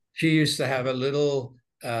 she used to have a little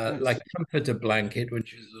Nice. like comforter blanket when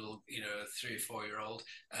she was little, 3 or 4 year old,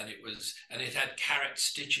 and it had carrot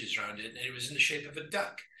stitches around it, and it was in the shape of a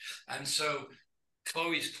duck. And so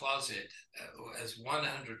Chloe's Closet has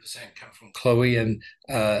 100% come from Chloe, and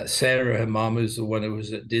Sarah, her mom, is the one who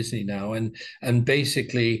was at Disney now, and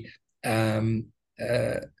basically Chloe's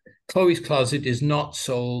Closet is not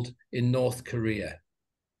sold in North Korea,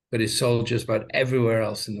 but it's sold just about everywhere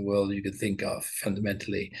else in the world you could think of.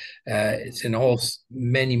 Fundamentally, it's in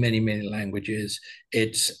many, many, many languages.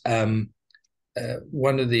 It's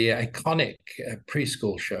one of the iconic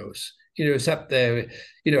preschool shows. It's up there.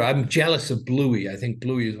 I'm jealous of Bluey. I think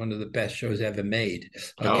Bluey is one of the best shows ever made.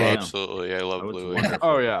 Okay. Oh, absolutely. I love Bluey.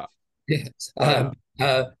 Oh, yeah. Yes.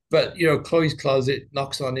 But Chloe's Closet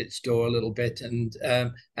knocks on its door a little bit, and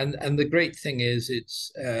the great thing is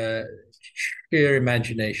it's sheer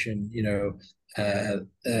imagination.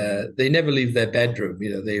 They never leave their bedroom.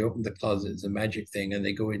 They open the closet, it's a magic thing, and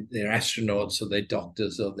they go in. They're astronauts, or they're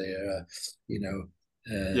doctors, or they're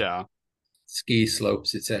yeah, ski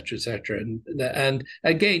slopes, etc., etc. And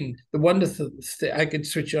again, the wonderful thing, I could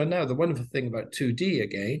switch on now. The wonderful thing about 2D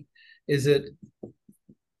again is that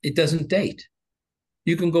it doesn't date.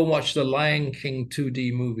 You can go watch the Lion King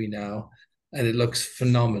 2D movie now, and it looks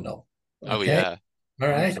phenomenal. Okay? Oh yeah. All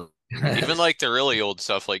right. Even like the really old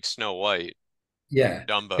stuff, like Snow White, yeah,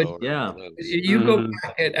 Dumbo. Yeah. You go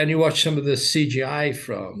back and you watch some of the CGI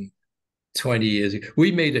from 20 years ago.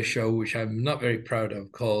 We made a show which I'm not very proud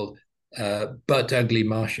of called But Ugly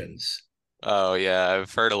Martians. Oh yeah,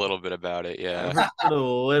 I've heard a little bit about it. Yeah, I've heard a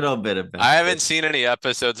little bit about I haven't seen any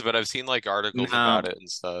episodes, but I've seen like articles about it and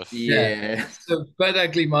stuff. Yeah. So But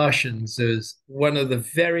Ugly Martians is one of the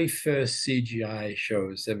very first CGI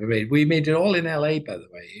shows ever made. We made it all in LA, by the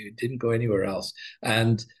way. It didn't go anywhere else.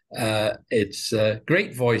 And it's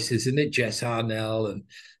great voices in it. Jess Harnell and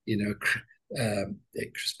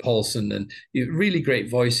Chris Paulson, and really great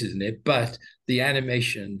voices in it. But the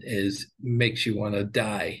animation makes you want to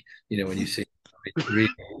die. When you see it, really,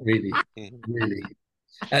 really, really.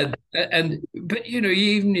 But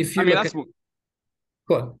even if you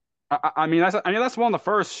go on. I mean that's one of the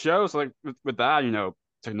first shows like with that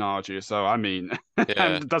technology. So I mean,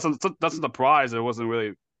 Yeah. and doesn't surprise it wasn't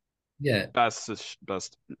really best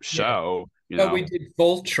show. Well, we did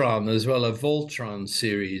Voltron as well, a Voltron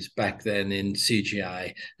series back then in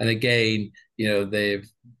CGI, and again, they've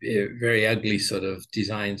very ugly sort of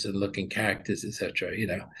designs and looking characters, etc.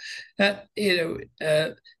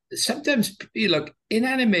 Sometimes look in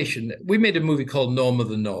animation. We made a movie called Norm of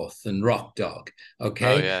the North and Rock Dog.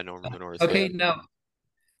 Okay. Oh yeah, Norm of the North. Okay, yeah. Now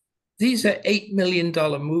these are $8 million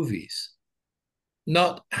movies,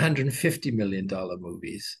 not $150 million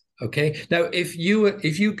movies. Okay. Now, if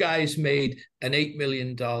you guys made an $8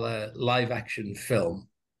 million live action film,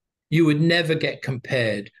 you would never get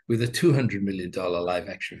compared with a $200 million live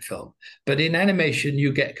action film. But in animation,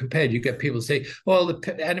 you get compared. You get people say, "Well,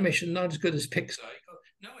 the animation is not as good as Pixar." You go,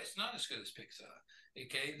 "No, it's not as good as Pixar."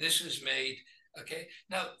 Okay, this was made. Okay.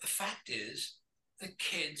 Now the fact is, the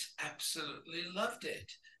kids absolutely loved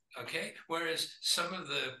it. Okay, whereas some of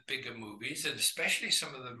the bigger movies, and especially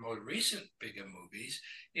some of the more recent bigger movies,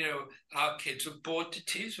 our kids were bored to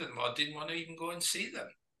tears with them or didn't want to even go and see them.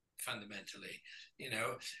 Fundamentally,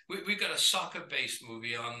 we got a soccer-based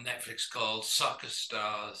movie on Netflix called Soccer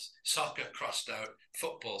Crossed Out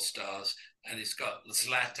Football Stars, and it's got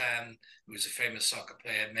Zlatan, who was a famous soccer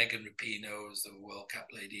player, Megan Rapinoe, who's the World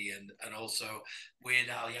Cup lady, and also Weird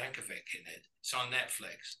Al Yankovic in it. It's on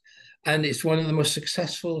Netflix. And it's one of the most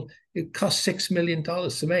successful. It cost $6 million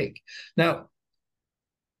to make. Now,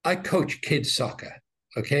 I coach kids soccer,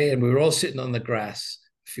 okay? And we were all sitting on the grass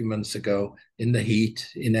a few months ago in the heat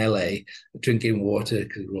in LA, drinking water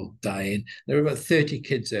because we were all dying. There were about 30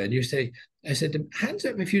 kids there. And I said to them, hands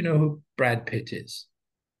up if you know who Brad Pitt is.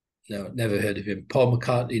 No, never heard of him. Paul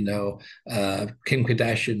McCartney, no. Kim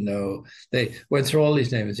Kardashian, no. They went through all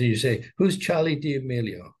these names. And you say, who's Charlie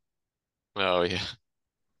D'Amelio? Oh, yeah.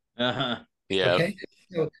 Uh-huh. Yeah. Okay.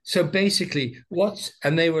 So basically,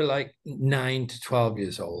 and they were like 9 to 12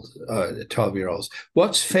 years old, 12-year-olds.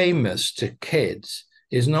 What's famous to kids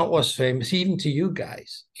is not what's famous even to you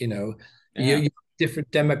guys. You're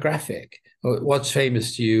different demographic. What's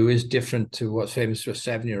famous to you is different to what's famous to a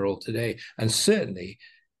 7-year-old today, and certainly,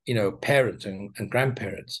 parents and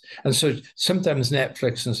grandparents. And so sometimes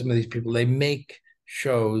Netflix and some of these people, they make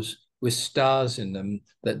shows with stars in them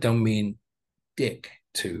that don't mean dick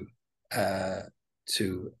to the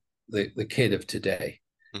kid of today.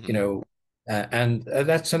 Mm-hmm. And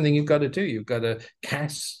that's something you've got to do. You've got to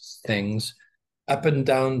cast things up and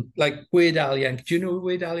down, like Weird Al Yankovic. Do you know who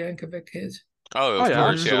Weird Al Yankovic is? Oh, Oh of yeah,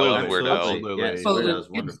 course. Yeah, I love absolutely, Weird Al. Absolutely. Yeah, absolutely. Weird Well, Al is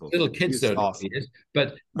wonderful. little kids He's don't know what awesome. he is,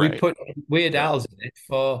 but we Right. put Weird Yeah. Al's in it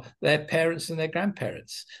for their parents and their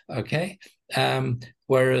grandparents. Okay.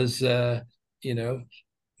 Whereas, you know,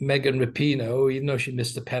 Megan Rapinoe, even though she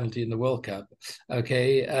missed the penalty in the World Cup,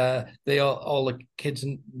 okay, they all the kids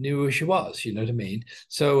knew who she was. You know what I mean?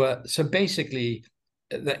 So basically,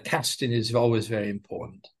 that casting is always very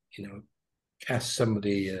important. You know, cast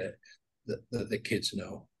somebody that the kids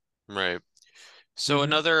know. Right. So Mhm.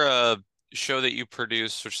 another show that you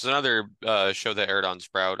produced, which is another show that aired on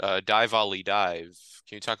Sprout, Dive Ollie Dive.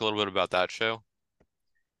 Can you talk a little bit about that show?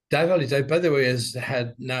 Dive Valley Dive, by the way, has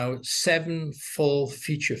had now 7 full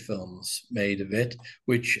feature films made of it,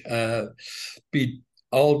 which be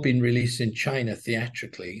all been released in China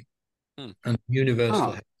theatrically, Hmm. and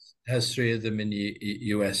Universal Huh. has 3 of them in the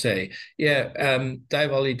USA. Yeah,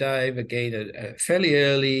 Dive Ollie Dive again, a fairly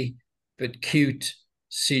early but cute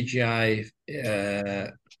CGI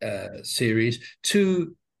series.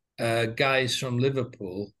 2 guys from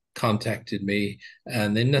Liverpool contacted me,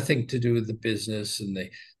 and they're nothing to do with the business, and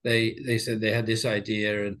they said they had this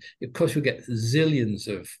idea, and of course we get zillions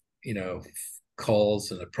of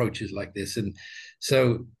calls and approaches like this, and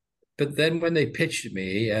so but then when they pitched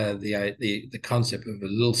me the concept of a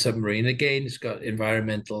little submarine, again, it's got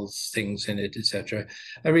environmental things in it, etc.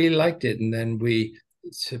 I really liked it, and then we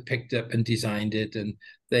picked up and designed it, and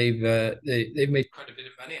they've made quite a bit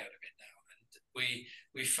of money out of it now. And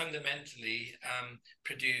we fundamentally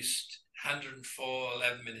produced 104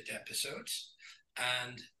 11-minute episodes,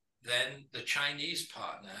 and then the Chinese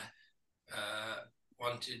partner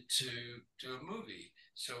wanted to do a movie,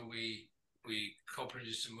 so we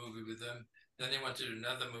co-produced a movie with them. Then they wanted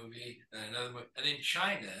another movie and another movie. And in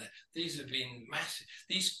China, these have been massive.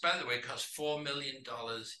 These, by the way, cost $4 million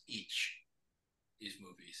each, these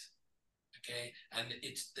movies. Okay. And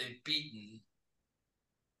they've beaten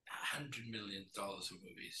 $100 million of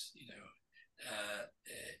movies,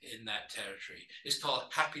 in that territory. It's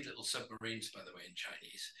called Happy Little Submarines, by the way, in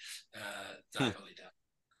Chinese. Dive Ollie Dive.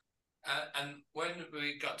 And when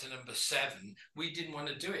we got to number 7, we didn't want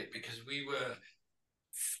to do it because we were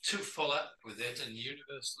too full up with it, and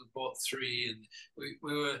Universal bought 3, and we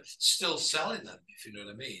were still selling them, if you know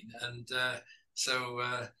what I mean. And so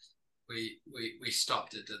we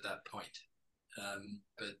stopped it at that point.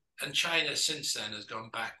 And China since then has gone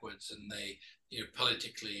backwards, and they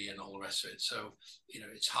politically and all the rest of it. So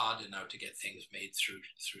it's harder now to get things made through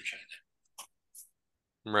China.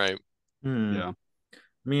 Right. Yeah.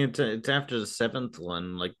 I mean, it's after the 7th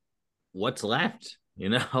one. Like, what's left?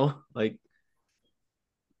 Like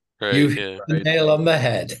Right. You've hit Yeah. the nail on the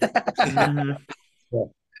head. mhm. Yeah,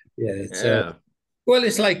 it's Yeah. well,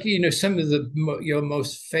 it's like some of your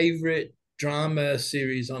most favorite drama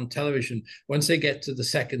series on television. Once they get to the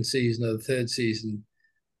 2nd season or the 3rd season,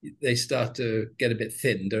 they start to get a bit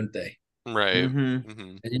thin, don't they? Right. Mhm.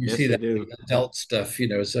 Hmm. And you Yes, see they that do. in adult stuff,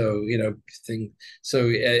 so thing. So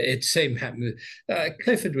it's same happened.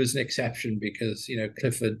 Clifford was an exception because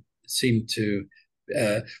Clifford seemed to.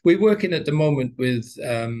 We're working at the moment with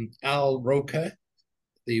Al Roker,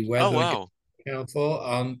 the Oh, weather wow. channel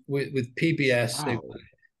for with PBS. Wow.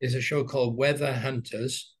 There's a show called Weather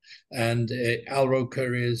Hunters, and Al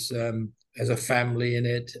Roker is has a family in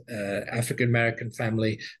it, African American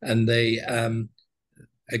family, and they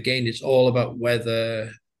again, it's all about weather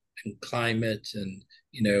and climate, and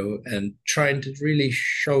and trying to really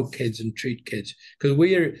show kids and treat kids, because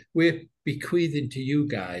we're bequeathing to you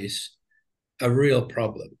guys a real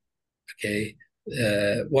problem. Okay,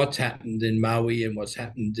 what's happened in Maui and what's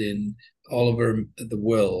happened in all over the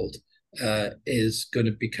world is going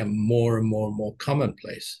to become more and more and more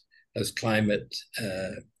commonplace as climate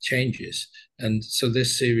changes. And so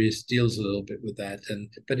this series deals a little bit with that,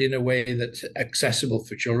 but in a way that's accessible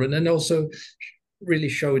for children, and also really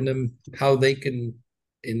showing them how they can,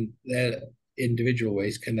 in their individual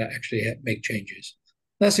ways, can actually make changes.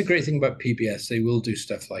 That's a great thing about PBS. They will do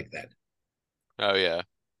stuff like that. Oh, yeah.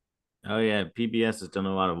 Oh yeah, PBS has done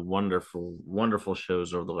a lot of wonderful, wonderful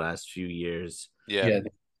shows over the last few years. Yeah. Yeah,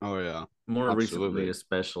 Oh yeah. More recently, Absolutely.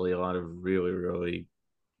 especially, a lot of really, really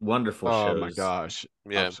wonderful Oh my shows. gosh.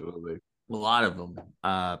 Yeah. Absolutely. A lot of them.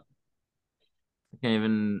 I can't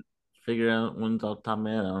even figure out ones off the top of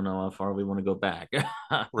my head. I don't know how far we want to go back.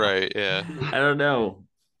 Right. Yeah. I don't know.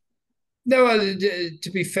 no,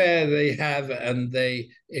 to be fair, they have, and the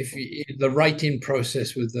writing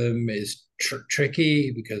process with them is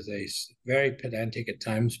tricky because they're very pedantic at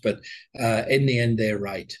times, but in the end, they're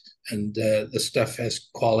right, and the stuff has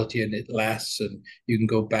quality and it lasts, and you can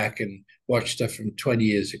go back and watch stuff from 20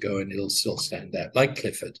 years ago, and it'll still stand out, like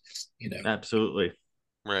Clifford. Absolutely.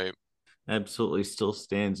 Right. absolutely still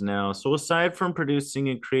stands now. So aside from producing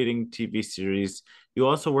and creating TV series, you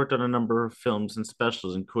also worked on a number of films and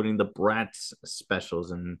specials, including the Bratz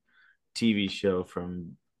specials and TV show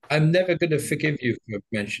from. I'm never going to forgive you for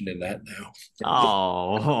mentioning that now.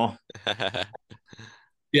 Oh,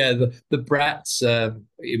 Yeah, the Bratz, a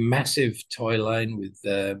massive toy line with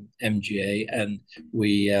MGA, and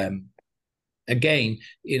we again,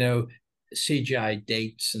 CGI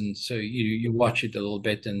dates, and so you watch it a little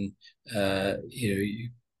bit, and you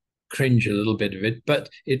cringe a little bit of it, but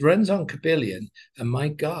it runs on Cabillion, and my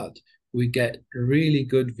God, we get really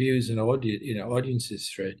good views and audiences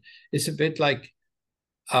through it. It's a bit like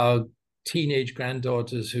our teenage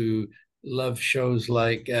granddaughters who love shows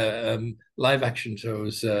like live action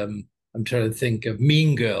shows. I'm trying to think of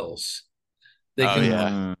Mean Girls. They Oh can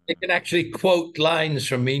yeah. they can actually quote lines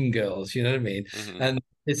from Mean Girls. You know what I mean? Hmm. And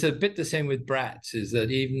it's a bit the same with Bratz. Is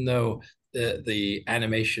that even though the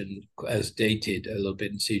animation has dated a little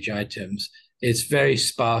bit in CGI terms, it's very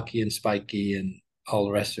sparky and spiky and all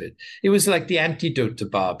the rest of it. It was like the antidote to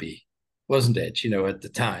Barbie, wasn't it? At the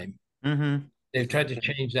time. mm-hmm. They've tried to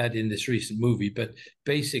change that in this recent movie, but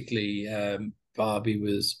basically, Barbie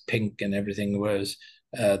was pink and everything, whereas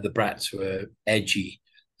the Bratz were edgy.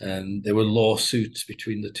 And there were lawsuits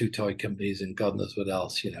between the two toy companies and God knows what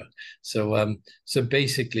else. So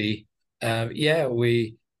basically, yeah,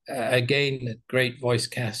 we again great voice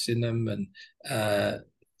casts in them, and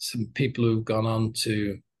some people who've gone on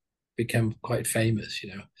to become quite famous.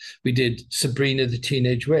 We did Sabrina the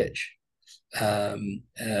Teenage Witch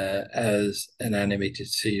as an animated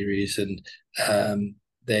series, and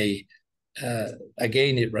they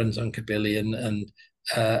again it runs on Cabillion, and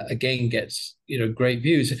again gets great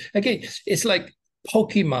views. Again, it's like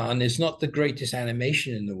Pokemon is not the greatest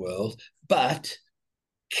animation in the world, but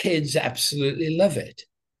kids absolutely love it.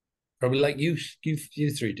 Probably like you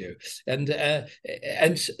three do,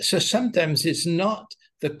 and so sometimes it's not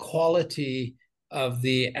the quality of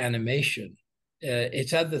the animation,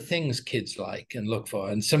 it's other things kids like and look for.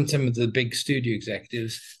 And sometimes the big studio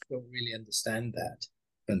executives don't really understand that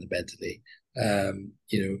fundamentally.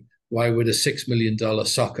 Why would a $6 million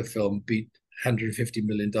soccer film beat $150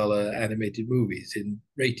 million animated movies in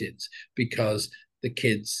ratings? Because the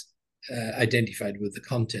kids identified with the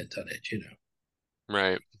content on it.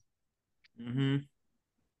 Right. Mm-hmm. And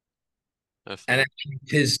Definitely. actually,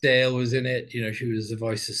 Tisdale was in it. She was the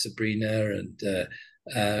voice of Sabrina,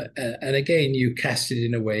 and again, you cast it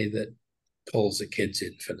in a way that pulls the kids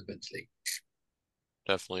in fundamentally.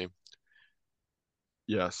 Definitely.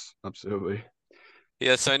 Yes, absolutely.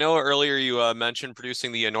 Yes, I know earlier you mentioned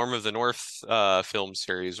producing the Norm of the North film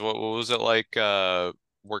series. What was it like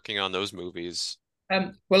working on those movies?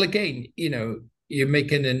 Well, again, you're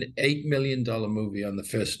making an $8 million movie on the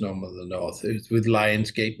first Norm of the North. It was with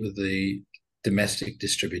Lionsgate, with the domestic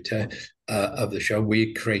distributor of the show.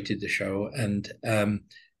 We created the show, and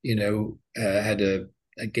had a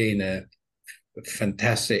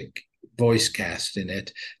fantastic voice cast in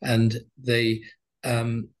it, and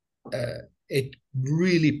it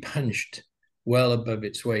really punched well above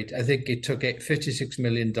its weight. I think it took $56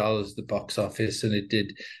 million the box office, and it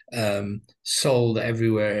did sold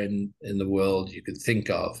everywhere in the world you could think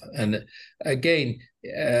of. And again,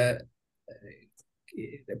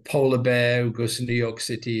 polar bear who goes to New York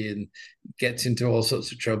City and gets into all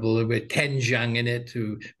sorts of trouble with Ken Jeong in it,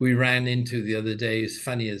 who we ran into the other day. Is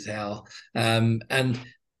funny as hell. And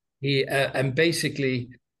he and basically,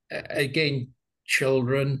 again,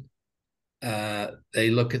 children, they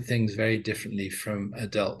look at things very differently from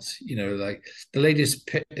adults. Like the latest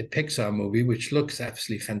Pixar movie, which looks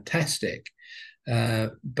absolutely fantastic,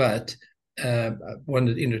 but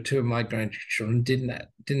two of my grandchildren didn't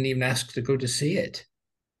even ask to go to see it.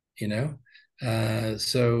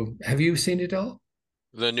 So have you seen it all?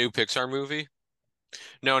 The new Pixar movie?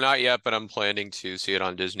 No, not yet, but I'm planning to see it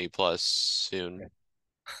on Disney Plus soon.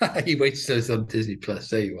 He waits till it's on Disney Plus.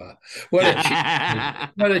 There you are. What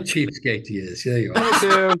a cheapskate he is. There you Me are.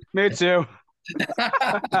 too. Me too.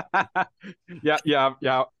 Yeah.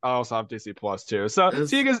 I also have Disney Plus too. So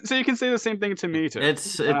you can say the same thing to me too.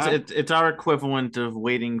 It's our equivalent of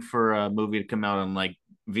waiting for a movie to come out on like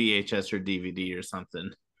VHS or DVD or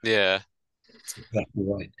something. Yeah. Exactly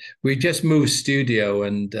right. We just moved studio,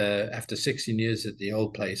 and after 16 years at the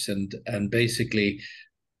old place, and basically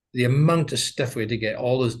the amount of stuff we had to get,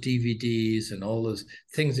 all those DVDs and all those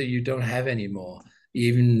things that you don't have anymore,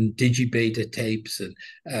 even digibeta tapes, and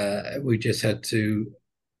we just had to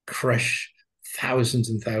crush thousands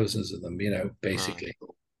and thousands of them, basically.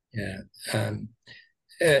 Oh. Yeah.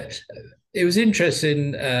 It was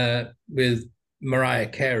interesting with Mariah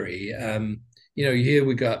Carey. here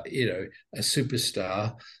we got, a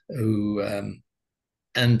superstar who,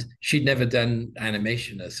 and she'd never done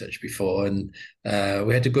animation as such before, and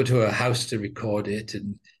we had to go to her house to record it,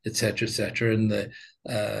 and et cetera, et cetera. And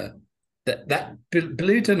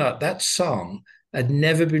believe it or not, that song had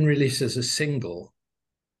never been released as a single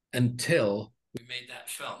until we made that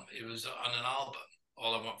film. It was on an album,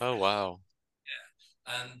 All I Want for Oh, Christmas. wow.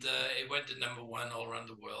 And it went to #1 all around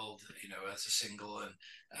the world, as a single, and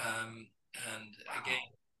again,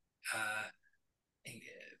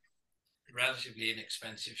 relatively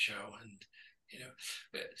inexpensive show, and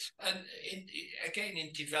and again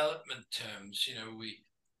in development terms,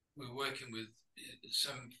 we're working with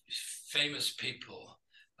some famous people.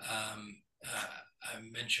 I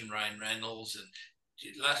mentioned Ryan Reynolds, and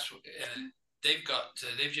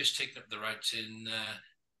they've just taken up the rights in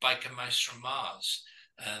Biker Mice from Mars.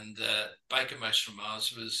 And Biker Mice from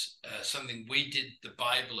Mars was something we did the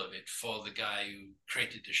Bible of it for the guy who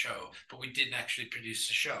created the show, but we didn't actually produce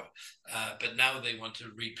the show. But now they want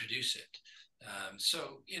to reproduce it.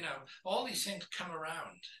 So, all these things come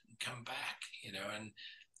around and come back, and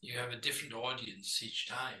you have a different audience each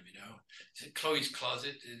time, So Chloe's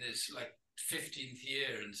Closet, and it's like 15th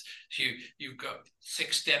year, and you've got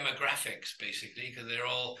 6 demographics basically, because they're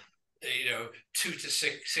all 2 to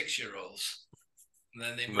 6-year-olds, and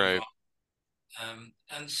then they move Right. on.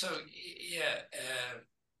 And so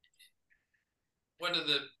one of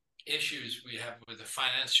the issues we have with the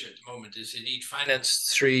financier at the moment is they need finance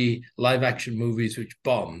 3 live action movies which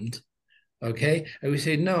bombed. Okay, and we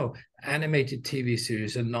say no, animated TV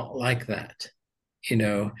series are not like that. You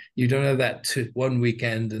don't have that one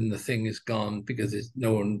weekend and the thing is gone because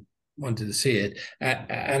no one wanted to see it.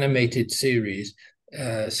 Animated series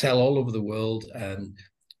sell all over the world and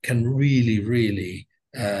can really, really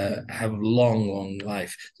have long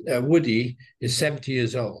life. Woody is 70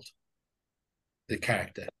 years old, the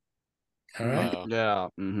character. All right. Wow. Yeah.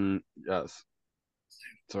 Yes.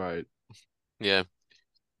 That's right. Yeah,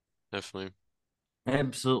 definitely.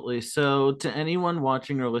 Absolutely. So, to anyone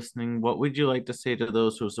watching or listening, what would you like to say to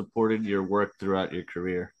those who supported your work throughout your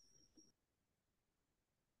career?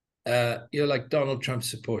 You're like Donald Trump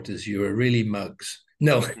supporters. You are really mugs.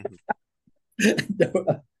 No,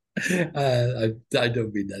 no, I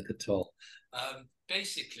don't mean that at all.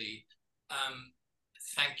 Basically,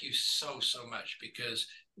 thank you so much, because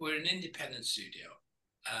we're an independent studio.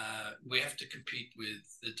 We have to compete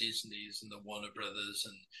with the Disneys and the Warner Brothers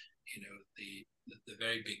and the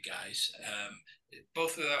very big guys,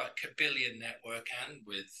 both with our Kabillion network and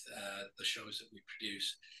with the shows that we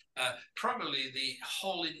produce. Probably the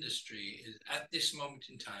whole industry is at this moment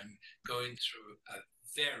in time going through a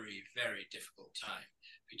very, very difficult time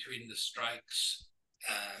between the strikes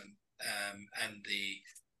and the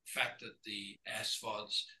fact that the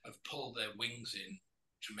SVODs have pulled their wings in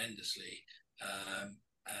tremendously. And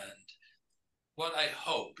what I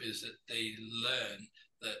hope is that they learn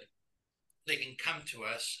that they can come to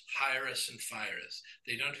us, hire us, and fire us.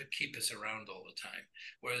 They don't have to keep us around all the time.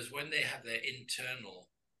 Whereas when they have their internal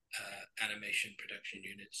animation production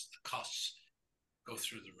units, the costs go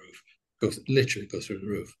through the roof. Literally go through the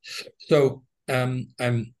roof. So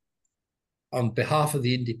I'm on behalf of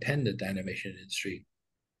the independent animation industry,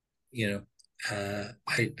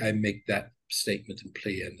 I make that statement and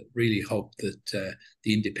plea, and really hope that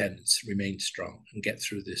the independents remain strong and get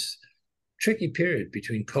through this tricky period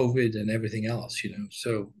between COVID and everything else,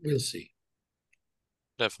 so we'll see.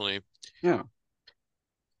 Definitely. Yeah,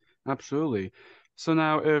 absolutely. So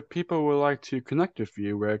now, if people would like to connect with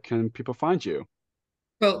you, where can people find you?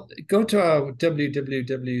 Well, go to our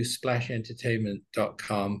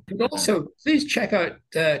www.splashentertainment.com. But also, please check out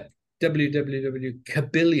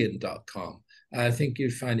www.kabillion.com. I think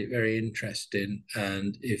you'd find it very interesting.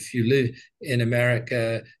 And if you live in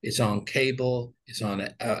America, it's on cable, it's on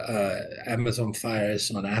Amazon Fire,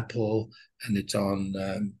 it's on Apple, and it's on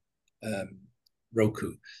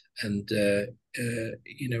Roku. And,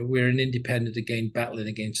 we're an independent, again, battling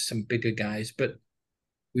against some bigger guys, but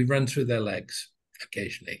we run through their legs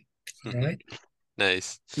occasionally. All right.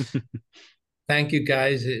 Nice. Thank you,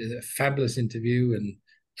 guys. It was a fabulous interview, and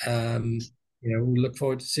we look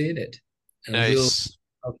forward to seeing it. And Nice.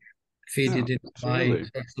 we'll feed it into my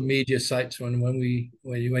social media sites when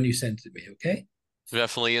you send it to me. Okay.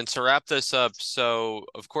 Definitely. And to wrap this up, so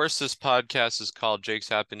of course this podcast is called Jake's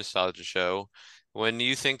Happy Nostalgia Show. When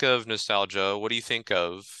you think of nostalgia, what do you think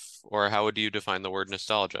of, or how would you define the word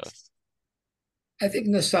nostalgia? I think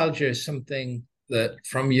nostalgia is something that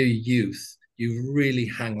from your youth you really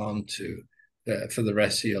hang on to for the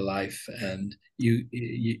rest of your life, and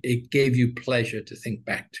it gave you pleasure to think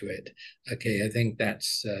back to it. Okay, I think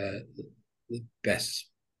that's the best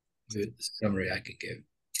summary I can give.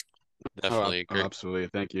 Definitely agree. Absolutely.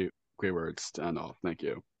 Thank you. Great words to end off. Thank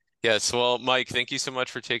you. Yes, well, Mike, thank you so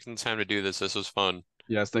much for taking the time to do this. This was fun.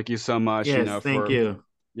 Yes, thank you so much. Yes, thank you.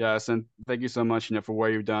 Yes, and thank you so much. For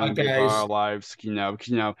what you've done Bye, with guys. our lives.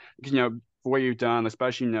 For what you've done,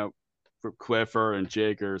 especially for Clifford and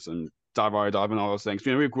Jakers and Dive and all those things.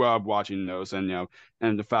 We grew up watching those, and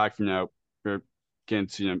and the fact we're getting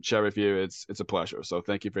to share with you, it's a pleasure. So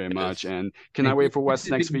thank you very much, and cannot wait for what's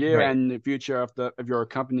next for you and the future of your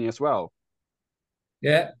company as well.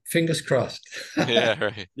 Yeah, fingers crossed. Yeah,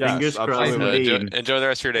 right. Yes, Fingers crossed, absolutely. indeed. Enjoy the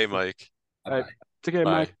rest of your day, Mike. Bye-bye. Take care,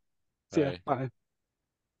 Bye. Mike. See ya. Bye. Bye.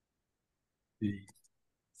 Leave. It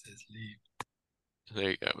says leave. There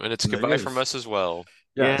you go. And it's There it goodbye is. from us as well.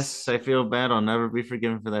 Yes, I feel bad. I'll never be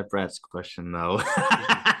forgiven for that Bratz question, though.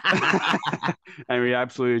 And we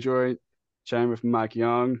absolutely enjoyed chatting with Mike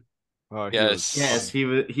Young. Yes. Yes, he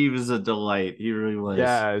was a delight. He really was.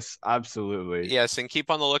 Yes, absolutely. Yes, and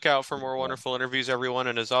keep on the lookout for more wonderful interviews, everyone.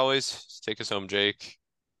 And as always, take us home, Jake.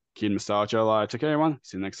 Keep nostalgia alive. Take care, everyone.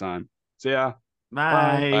 See you next time. See ya.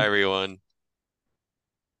 Bye. Bye, everyone.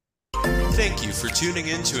 Thank you for tuning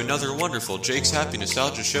in to another wonderful Jake's Happy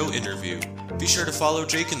Nostalgia Show interview. Be sure to follow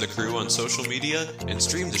Jake and the crew on social media and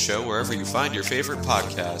stream the show wherever you find your favorite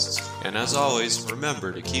podcasts. And as always,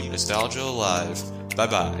 remember to keep nostalgia alive.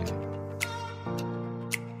 Bye-bye.